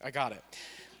on. I got it.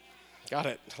 Got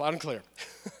it. Loud and clear.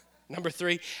 Number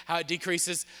 3, how it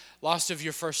decreases loss of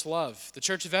your first love. The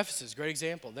Church of Ephesus, great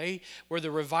example. They were the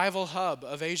revival hub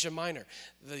of Asia Minor.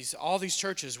 All these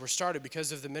churches were started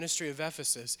because of the ministry of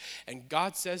Ephesus. And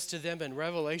God says to them in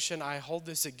Revelation, I hold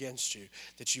this against you,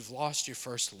 that you've lost your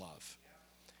first love.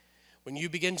 When you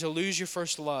begin to lose your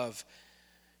first love,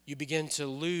 you begin to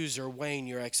lose or wane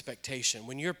your expectation.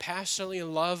 When you're passionately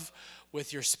in love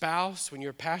with your spouse, when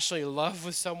you're passionately in love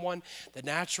with someone, the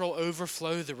natural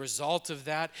overflow, the result of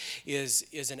that is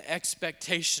an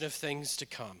expectation of things to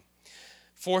come.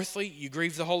 Fourthly, you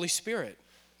grieve the Holy Spirit.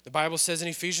 The Bible says in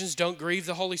Ephesians, don't grieve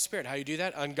the Holy Spirit. How do you do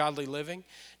that? Ungodly living,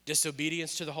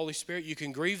 disobedience to the Holy Spirit. You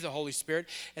can grieve the Holy Spirit,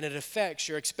 and it affects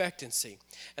your expectancy.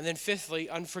 And then fifthly,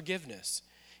 unforgiveness.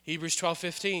 Hebrews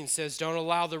 12:15 says, don't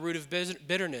allow the root of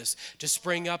bitterness to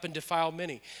spring up and defile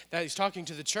many. That he's talking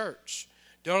to the church.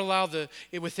 Don't allow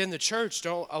within the church,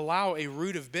 don't allow a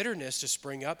root of bitterness to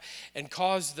spring up and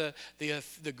cause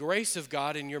the grace of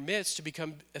God in your midst to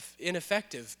become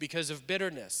ineffective because of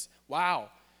bitterness. Wow.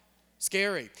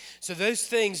 Scary. So those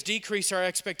things decrease our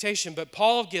expectation, but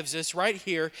Paul gives us right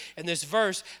here in this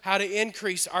verse how to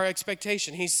increase our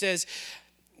expectation. He says,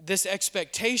 this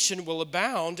expectation will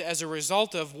abound as a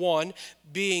result of, 1,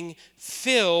 being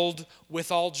filled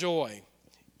with all joy.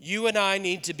 You and I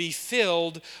need to be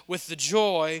filled with the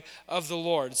joy of the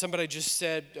Lord. Somebody just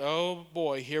said, oh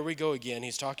boy, here we go again.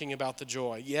 He's talking about the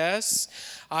joy. Yes,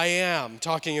 I am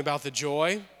talking about the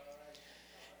joy.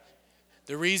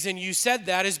 The reason you said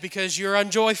that is because you're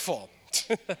unjoyful.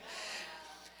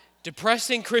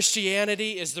 Depressing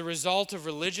Christianity is the result of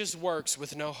religious works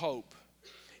with no hope.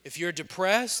 If you're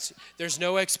depressed, there's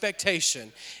no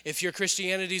expectation. If your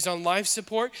Christianity's on life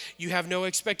support, you have no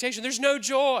expectation. There's no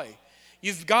joy.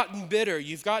 You've gotten bitter.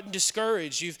 You've gotten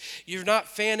discouraged. You've not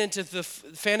fanned into the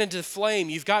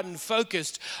flame. You've gotten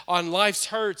focused on life's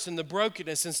hurts and the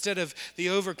brokenness instead of the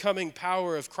overcoming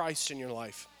power of Christ in your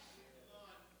life.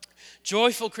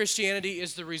 Joyful Christianity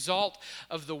is the result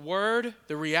of the Word,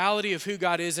 the reality of who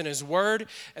God is in His Word,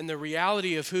 and the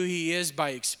reality of who He is by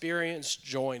experience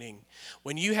joining.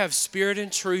 When you have spirit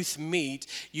and truth meet,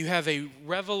 you have a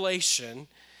revelation.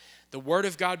 The Word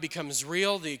of God becomes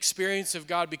real, the experience of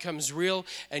God becomes real,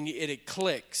 and it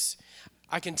clicks.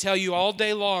 I can tell you all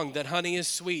day long that honey is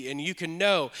sweet, and you can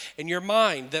know in your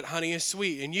mind that honey is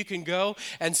sweet, and you can go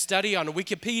and study on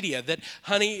Wikipedia that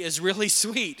honey is really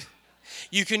sweet.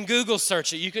 You can Google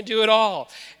search it. You can do it all.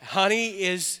 Honey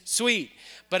is sweet.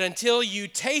 But until you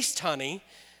taste honey,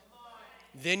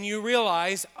 then you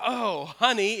realize, oh,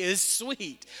 honey is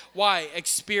sweet. Why?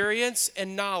 Experience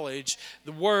and knowledge,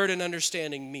 the Word and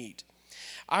understanding meet.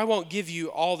 I won't give you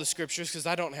all the scriptures because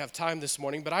I don't have time this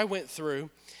morning, but I went through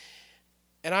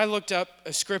and I looked up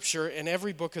a scripture in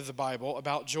every book of the Bible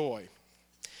about joy.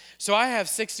 So I have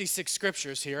 66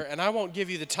 scriptures here, and I won't give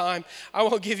you the time. I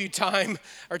won't give you time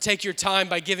or take your time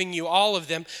by giving you all of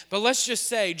them. But let's just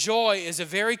say joy is a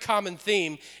very common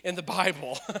theme in the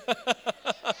Bible.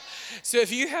 So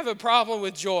if you have a problem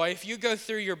with joy, if you go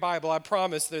through your Bible, I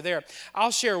promise they're there. I'll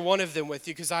share one of them with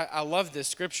you because I love this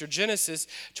scripture. Genesis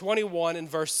 21 and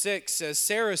verse 6 says,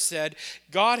 Sarah said,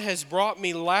 God has brought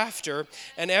me laughter,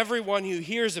 and everyone who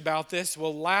hears about this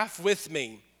will laugh with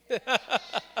me.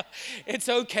 It's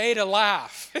okay to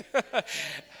laugh.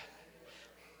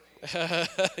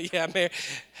 She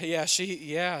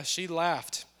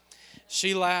laughed.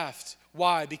 She laughed.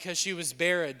 Why? Because she was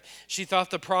buried. She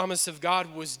thought the promise of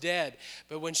God was dead.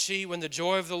 But when the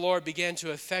joy of the Lord began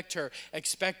to affect her,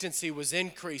 expectancy was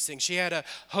increasing. She had a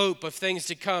hope of things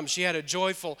to come. She had a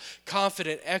joyful,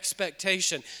 confident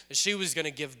expectation that she was going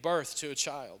to give birth to a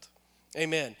child.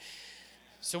 Amen.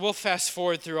 So we'll fast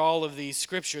forward through all of these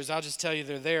scriptures. I'll just tell you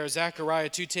they're there.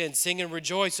 Zechariah 2:10, sing and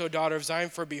rejoice, O daughter of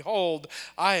Zion, for behold,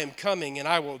 I am coming and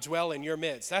I will dwell in your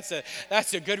midst. That's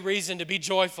a good reason to be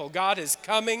joyful. God is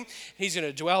coming. He's going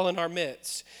to dwell in our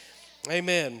midst.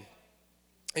 Amen.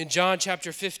 In John chapter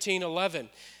 15:11,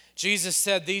 Jesus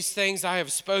said, these things I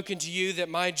have spoken to you that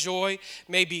my joy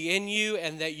may be in you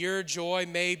and that your joy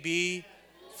may be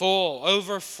full,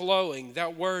 overflowing.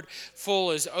 That word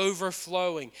full is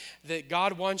overflowing. That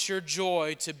God wants your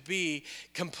joy to be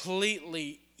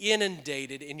completely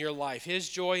inundated in your life. His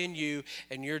joy in you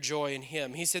and your joy in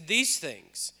him. He said,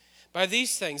 by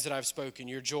these things that I've spoken,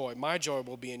 your joy, my joy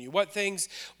will be in you. What things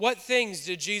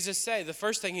did Jesus say? The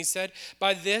first thing he said,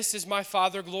 by this is my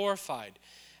Father glorified.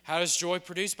 How does joy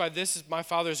produce? By this is my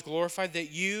Father is glorified,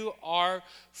 that you are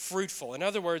fruitful. In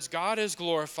other words, God is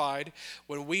glorified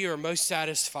when we are most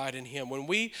satisfied in him. When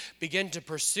we begin to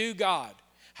pursue God,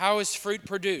 how is fruit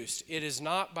produced? It is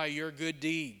not by your good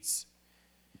deeds.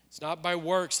 It's not by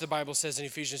works, the Bible says in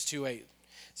Ephesians 2:8.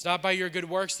 It's not by your good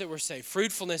works that we're saved.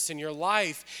 Fruitfulness in your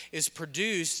life is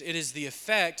produced. It is the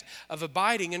effect of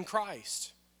abiding in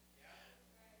Christ.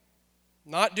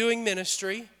 Not doing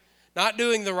ministry, not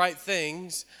doing the right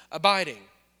things, abiding.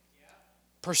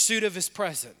 Pursuit of his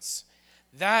presence.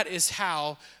 That is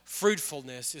how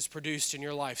fruitfulness is produced in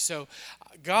your life. So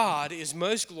God is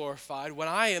most glorified when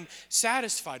I am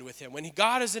satisfied with him. When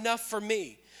God is enough for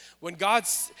me. When God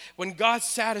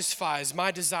satisfies my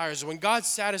desires, when God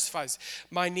satisfies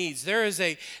my needs, there is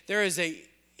a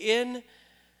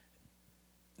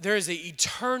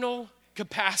eternal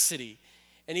capacity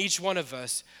in each one of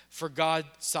us for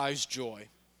God-sized joy.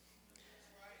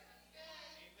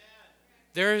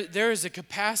 There is a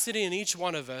capacity in each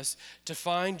one of us to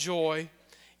find joy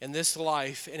in this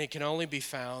life, and it can only be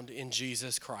found in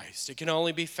Jesus Christ. It can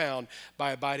only be found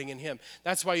by abiding in him.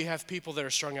 That's why you have people that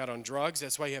are strung out on drugs.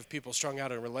 That's why you have people strung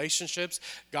out in relationships,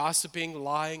 gossiping,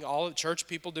 lying. All the church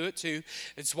people do it too.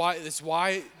 It's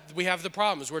why we have the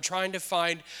problems. We're trying to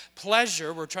find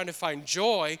pleasure. We're trying to find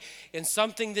joy in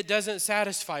something that doesn't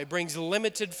satisfy. It brings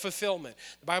limited fulfillment.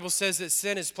 The Bible says that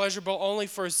sin is pleasurable only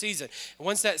for a season. And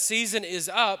once that season is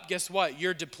up, guess what?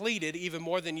 You're depleted even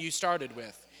more than you started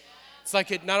with. It's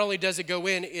like it not only does it go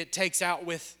in, it takes out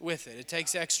with it. It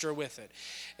takes extra with it.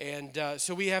 And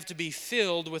so we have to be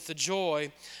filled with the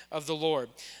joy of the Lord.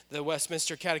 The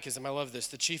Westminster Catechism, I love this.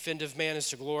 The chief end of man is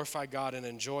to glorify God and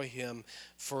enjoy him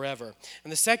forever.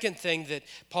 And the second thing that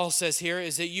Paul says here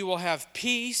is that you will have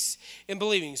peace in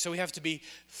believing. So we have to be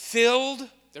filled,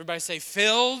 everybody say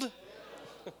filled,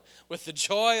 with the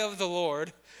joy of the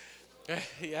Lord.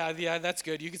 Yeah, that's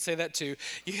good. You could say that too.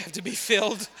 You have to be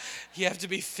filled. You have to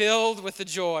be filled with the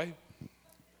joy.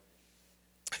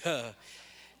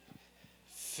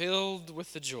 Filled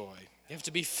with the joy. You have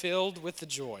to be filled with the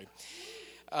joy.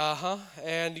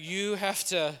 And you have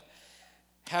to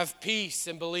have peace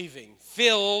in believing.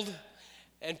 Filled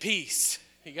and peace.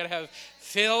 You got to have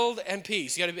filled and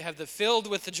peace. You got to have the filled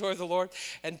with the joy of the Lord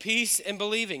and peace in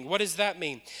believing. What does that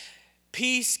mean?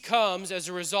 Peace comes as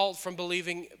a result from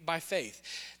believing by faith.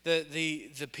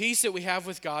 The peace that we have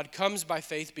with God comes by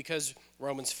faith because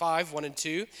Romans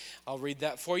 5:1-2, I'll read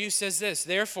that for you, says this,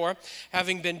 therefore,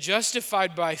 having been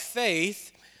justified by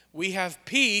faith, we have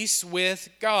peace with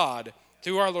God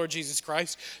through our Lord Jesus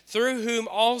Christ, through whom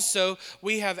also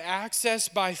we have access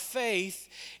by faith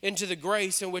into the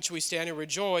grace in which we stand and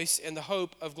rejoice in the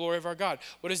hope of glory of our God.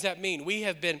 What does that mean? We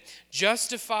have been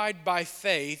justified by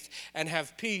faith and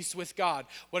have peace with God.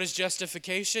 What is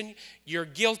justification? You're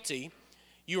guilty.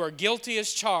 You are guilty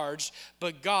as charged,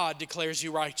 but God declares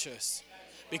you righteous.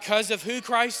 Because of who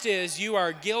Christ is, you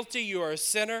are guilty, you are a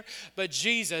sinner, but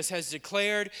Jesus has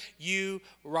declared you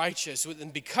righteous.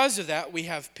 And because of that, we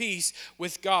have peace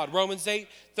with God. Romans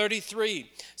 8:33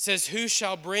 says, who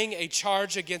shall bring a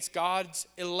charge against God's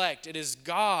elect? It is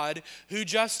God who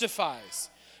justifies.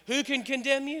 Who can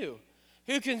condemn you?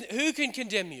 Who can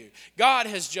condemn you? God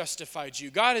has justified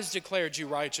you. God has declared you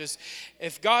righteous.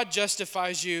 If God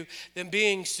justifies you, then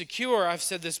being secure, I've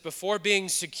said this before, being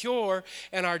secure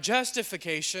in our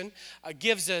justification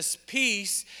gives us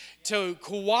peace to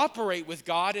cooperate with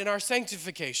God in our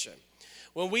sanctification.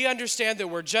 When we understand that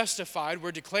we're justified,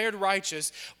 we're declared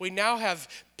righteous, we now have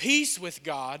peace with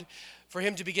God for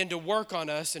him to begin to work on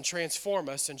us and transform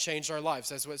us and change our lives.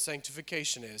 That's what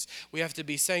sanctification is. We have to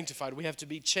be sanctified. We have to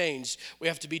be changed. We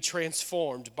have to be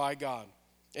transformed by God.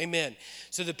 Amen.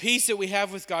 So the peace that we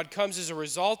have with God comes as a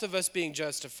result of us being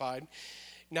justified.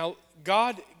 Now,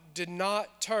 God did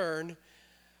not turn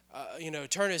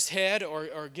his head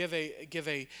or give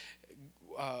a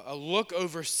look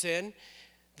over sin.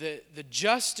 The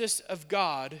justice of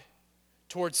God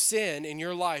towards sin in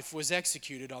your life was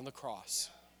executed on the cross.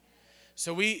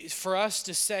 So for us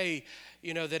to say,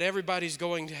 that everybody's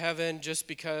going to heaven just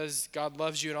because God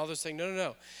loves you and all those things.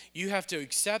 No. You have to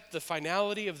accept the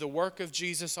finality of the work of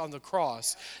Jesus on the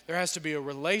cross. There has to be a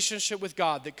relationship with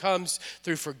God that comes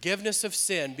through forgiveness of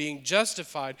sin, being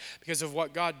justified because of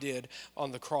what God did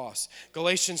on the cross.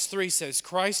 Galatians 3 says,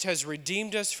 Christ has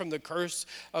redeemed us from the curse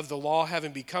of the law,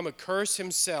 having become a curse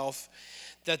himself,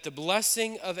 that the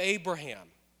blessing of Abraham,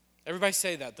 everybody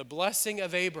say that, the blessing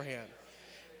of Abraham.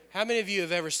 How many of you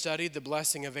have ever studied the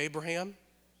blessing of Abraham?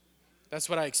 That's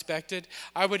what I expected.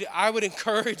 I would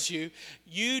encourage you,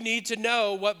 you need to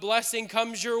know what blessing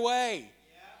comes your way.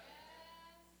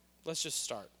 Let's just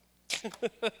start.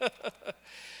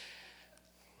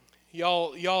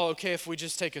 Y'all okay if we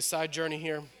just take a side journey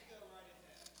here?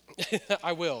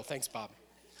 I will. Thanks, Bob.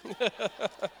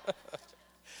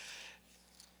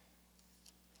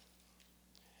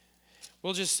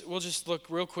 We'll just look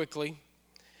real quickly.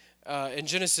 In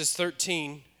Genesis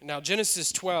 13, now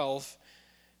Genesis 12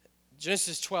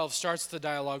 starts the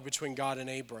dialogue between God and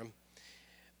Abram.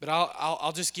 But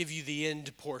I'll just give you the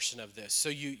end portion of this so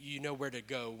you know where to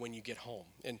go when you get home.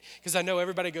 And because I know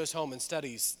everybody goes home and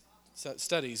studies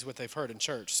what they've heard in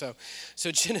church. So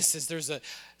Genesis, there's a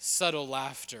subtle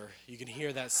laughter. You can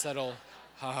hear that subtle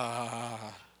ha ha ha ha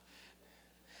ha.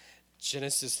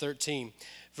 Genesis 13.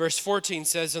 Verse 14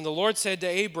 says, And the Lord said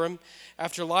to Abram,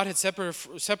 after Lot had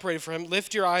separated from him,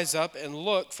 Lift your eyes up and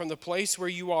look from the place where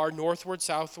you are, northward,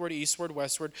 southward, eastward,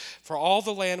 westward. For all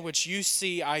the land which you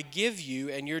see I give you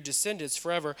and your descendants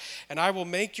forever. And I will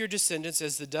make your descendants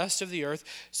as the dust of the earth,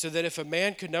 so that if a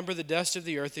man could number the dust of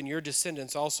the earth, then your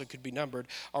descendants also could be numbered.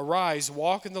 Arise,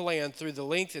 walk in the land through the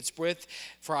length, its breadth,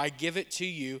 for I give it to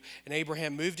you. And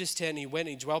Abraham moved his tent, and he went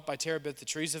and he dwelt by Terebinth, the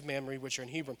trees of Mamre, which are in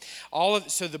Hebron.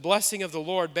 So the blessing of the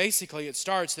Lord, basically it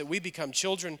starts that we become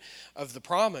children of the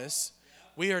promise.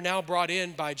 We are now brought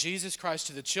in by Jesus Christ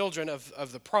to the children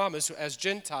of the promise as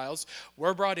Gentiles.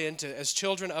 We're brought in as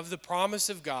children of the promise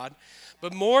of God.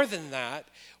 But more than that,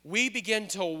 we begin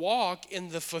to walk in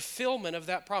the fulfillment of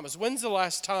that promise. When's the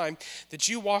last time that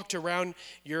you walked around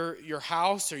your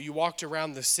house or you walked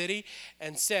around the city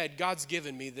and said, God's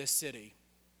given me this city?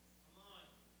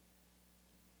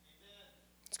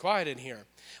 It's quiet in here.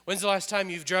 When's the last time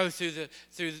you've drove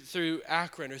through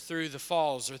Akron or through the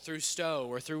Falls or through Stowe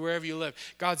or through wherever you live?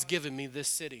 God's given me this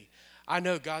city. I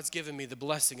know God's given me the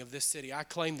blessing of this city. I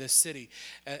claim this city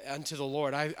unto the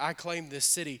Lord. I claim this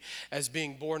city as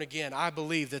being born again. I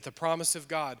believe that the promise of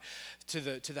God to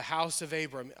the house of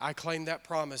Abram, I claim that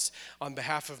promise on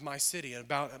behalf of my city and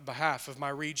on behalf of my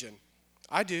region.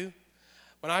 I do.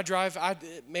 When I drive,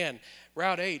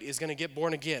 Route 8 is going to get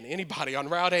born again. Anybody on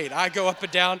Route 8? I go up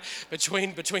and down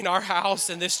between our house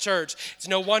and this church. It's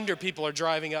no wonder people are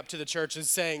driving up to the church and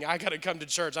saying, I got to come to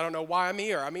church. I don't know why I'm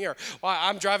here. Why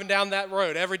I'm driving down that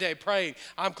road every day praying.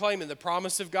 I'm claiming the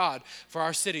promise of God for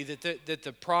our city, that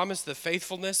the promise, the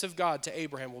faithfulness of God to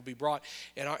Abraham will be brought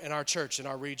in our church, in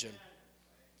our region.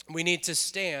 We need to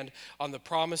stand on the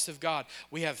promise of God.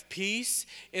 We have peace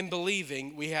in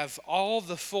believing. We have all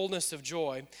the fullness of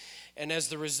joy. And as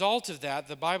the result of that,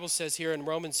 the Bible says here in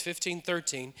Romans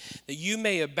 15:13, that you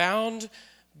may abound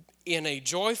in a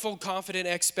joyful, confident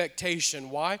expectation.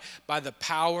 Why? By the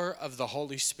power of the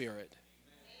Holy Spirit.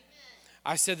 Amen.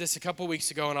 I said this a couple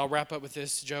weeks ago, and I'll wrap up with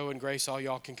this. Joe and Grace, all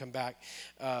y'all can come back.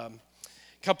 A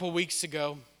couple weeks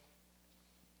ago,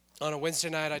 on a Wednesday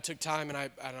night, I took time and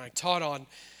I taught on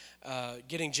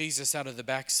getting Jesus out of the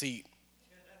back seat.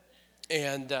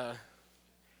 And the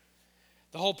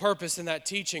whole purpose in that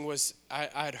teaching was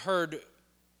I'd heard,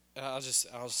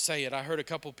 I'll say it, I heard a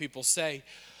couple people say,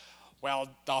 well,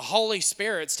 the Holy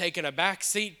Spirit's taking a back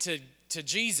seat to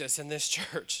Jesus in this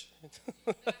church.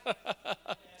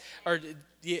 Or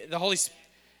the Holy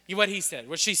Spirit,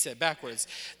 what she said, backwards.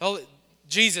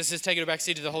 Jesus is taking a back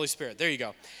seat to the Holy Spirit. There you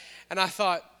go. And I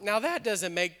thought, now that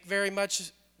doesn't make very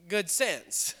much good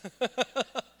sense.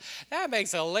 That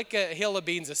makes a hill of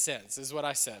beans of sense, is what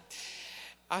I said.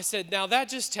 I said, now that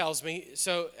just tells me,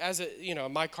 so as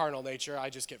my carnal nature, I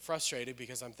just get frustrated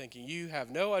because I'm thinking, you have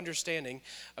no understanding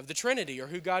of the Trinity or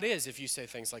who God is if you say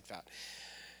things like that.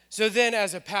 So then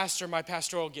as a pastor, my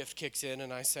pastoral gift kicks in,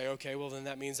 and I say, okay, well then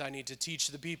that means I need to teach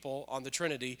the people on the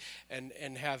Trinity and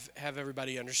have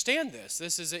everybody understand this.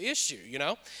 This is an issue, you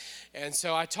know? And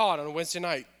so I taught on a Wednesday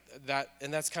night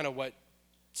and that's kind of what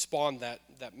spawned that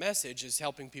message, is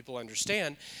helping people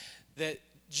understand that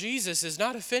Jesus is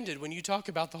not offended when you talk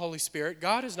about the Holy Spirit.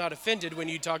 God is not offended when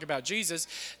you talk about Jesus.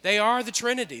 They are the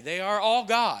Trinity. They are all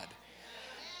God.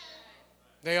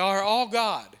 They are all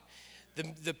God.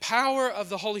 The power of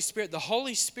the Holy Spirit, the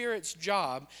Holy Spirit's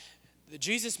job,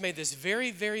 Jesus made this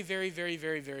very, very, very, very,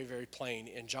 very, very, very plain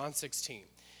in John 16.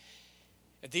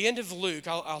 At the end of Luke,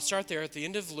 I'll start there. At the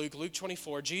end of Luke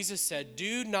 24, Jesus said,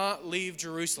 do not leave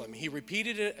Jerusalem. He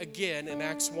repeated it again in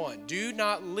Acts 1. Do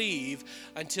not leave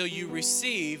until you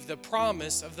receive the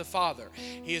promise of the Father.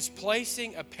 He is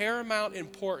placing a paramount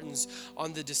importance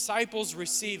on the disciples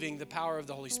receiving the power of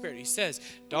the Holy Spirit. He says,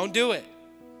 don't do it.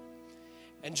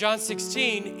 In John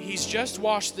 16, he's just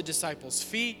washed the disciples'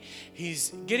 feet.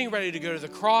 He's getting ready to go to the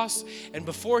cross. And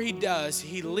before he does,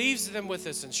 he leaves them with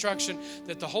this instruction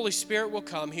that the Holy Spirit will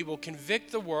come. He will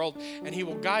convict the world, and he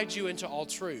will guide you into all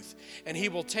truth. And he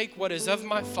will take what is of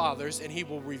my Father's, and he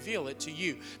will reveal it to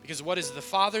you. Because what is the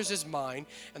Father's is mine,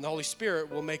 and the Holy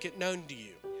Spirit will make it known to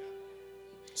you.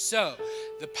 So,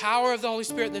 the power of the Holy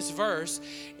Spirit in this verse,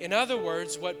 in other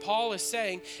words, what Paul is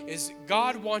saying is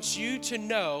God wants you to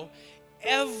know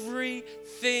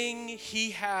everything he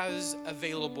has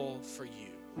available for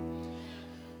you.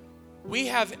 We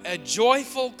have a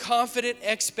joyful, confident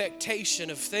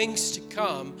expectation of things to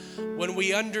come when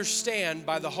we understand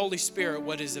by the Holy Spirit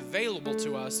what is available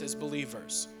to us as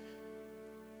believers.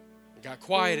 It got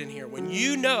quiet in here. When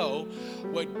you know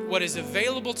what is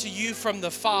available to you from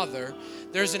the Father,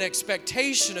 there's an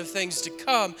expectation of things to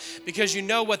come because you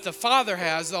know what the Father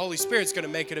has, the Holy Spirit's going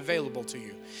to make it available to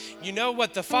you. You know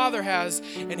what the Father has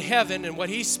in heaven and what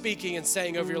he's speaking and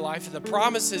saying over your life and the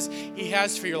promises he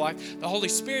has for your life. The Holy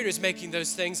Spirit is making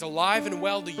those things alive and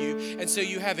well to you, and so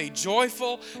you have a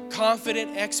joyful,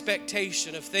 confident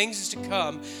expectation of things to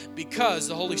come because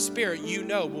the Holy Spirit, you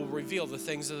know, will reveal the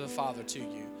things of the Father to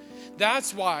you.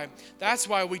 That's why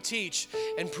we teach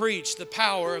and preach the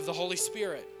power of the Holy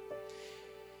Spirit.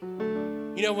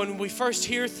 You know, when we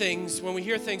hear things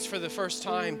for the first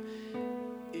time,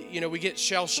 you know, we get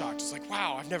shell-shocked. It's like,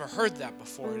 wow, I've never heard that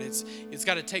before. And it's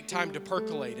got to take time to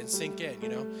percolate and sink in, you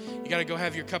know. You got to go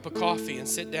have your cup of coffee and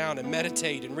sit down and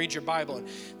meditate and read your Bible and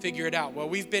figure it out. Well,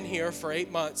 we've been here for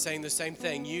 8 months saying the same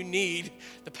thing. You need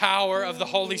the power of the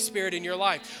Holy Spirit in your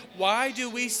life. Why do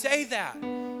we say that?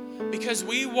 Because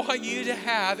we want you to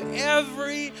have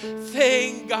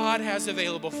everything God has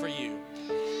available for you.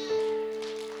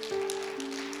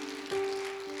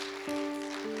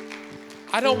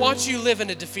 I don't want you living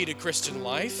a defeated Christian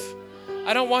life.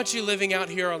 I don't want you living out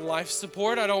here on life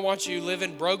support. I don't want you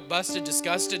living broke, busted,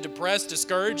 disgusted, depressed,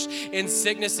 discouraged, in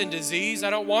sickness and disease.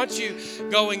 I don't want you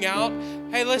going out.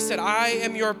 Hey, listen, I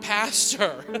am your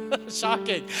pastor.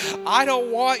 Shocking. I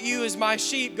don't want you as my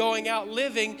sheep going out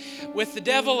living with the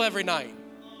devil every night.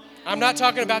 I'm not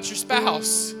talking about your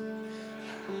spouse.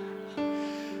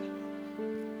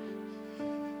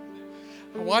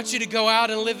 I want you to go out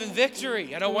and live in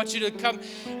victory. I don't want you to come,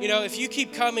 you know, if you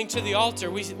keep coming to the altar,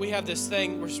 we have this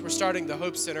thing, we're starting the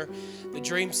Hope Center, the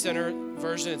Dream Center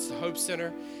version, it's the Hope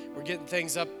Center. We're getting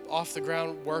things up off the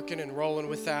ground, working and rolling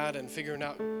with that and figuring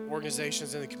out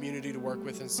organizations in the community to work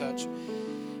with and such.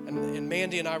 And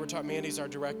Mandy and I were talking, Mandy's our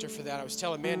director for that. I was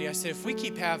telling Mandy, I said, if we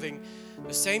keep having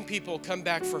the same people come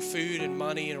back for food and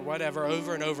money and whatever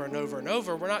over and over and over and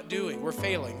over, we're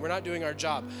failing. We're not doing our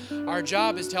job. Our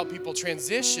job is to help people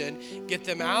transition, get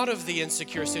them out of the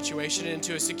insecure situation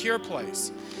into a secure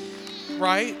place,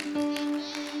 right?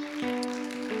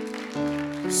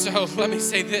 So let me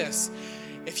say this.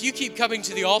 If you keep coming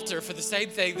to the altar for the same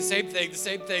thing,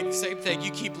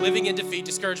 you keep living in defeat,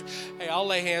 discouraged. Hey, I'll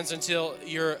lay hands until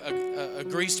you're a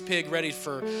greased pig ready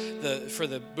for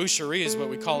the boucherie is what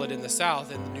we call it in the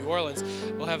South, in New Orleans.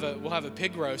 We'll have a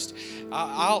pig roast.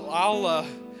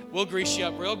 We'll grease you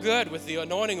up real good with the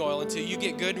anointing oil until you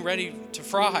get good and ready to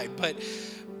fry.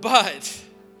 But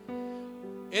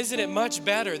isn't it much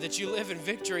better that you live in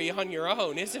victory on your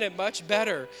own? Isn't it much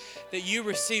better that you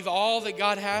receive all that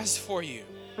God has for you?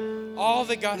 All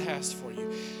that God has for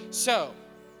you. So,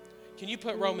 can you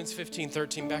put Romans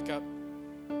 15:13 back up?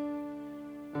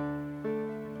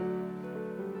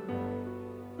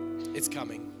 It's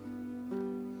coming.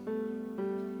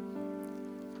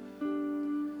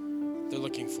 They're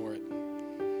looking for it.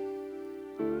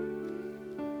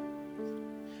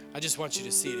 I just want you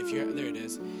to see it. There it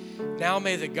is. Now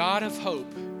may the God of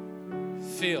hope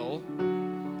fill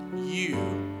you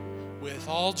with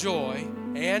all joy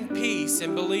and peace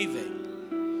in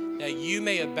believing, that you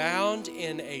may abound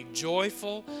in a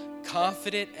joyful,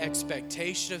 confident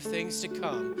expectation of things to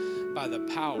come by the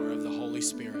power of the Holy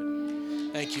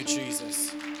Spirit. Thank you,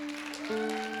 Jesus.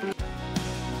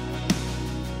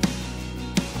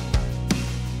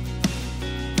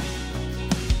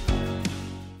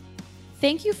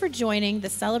 Thank you for joining the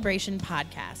Celebration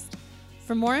Podcast.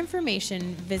 For more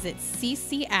information, visit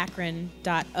ccakron.org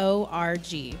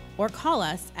or call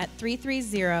us at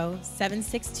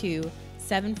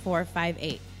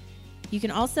 330-762-7458. You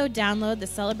can also download the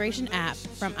Celebration app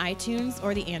from iTunes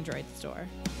or the Android store.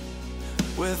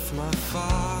 With my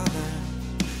Father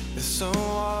is so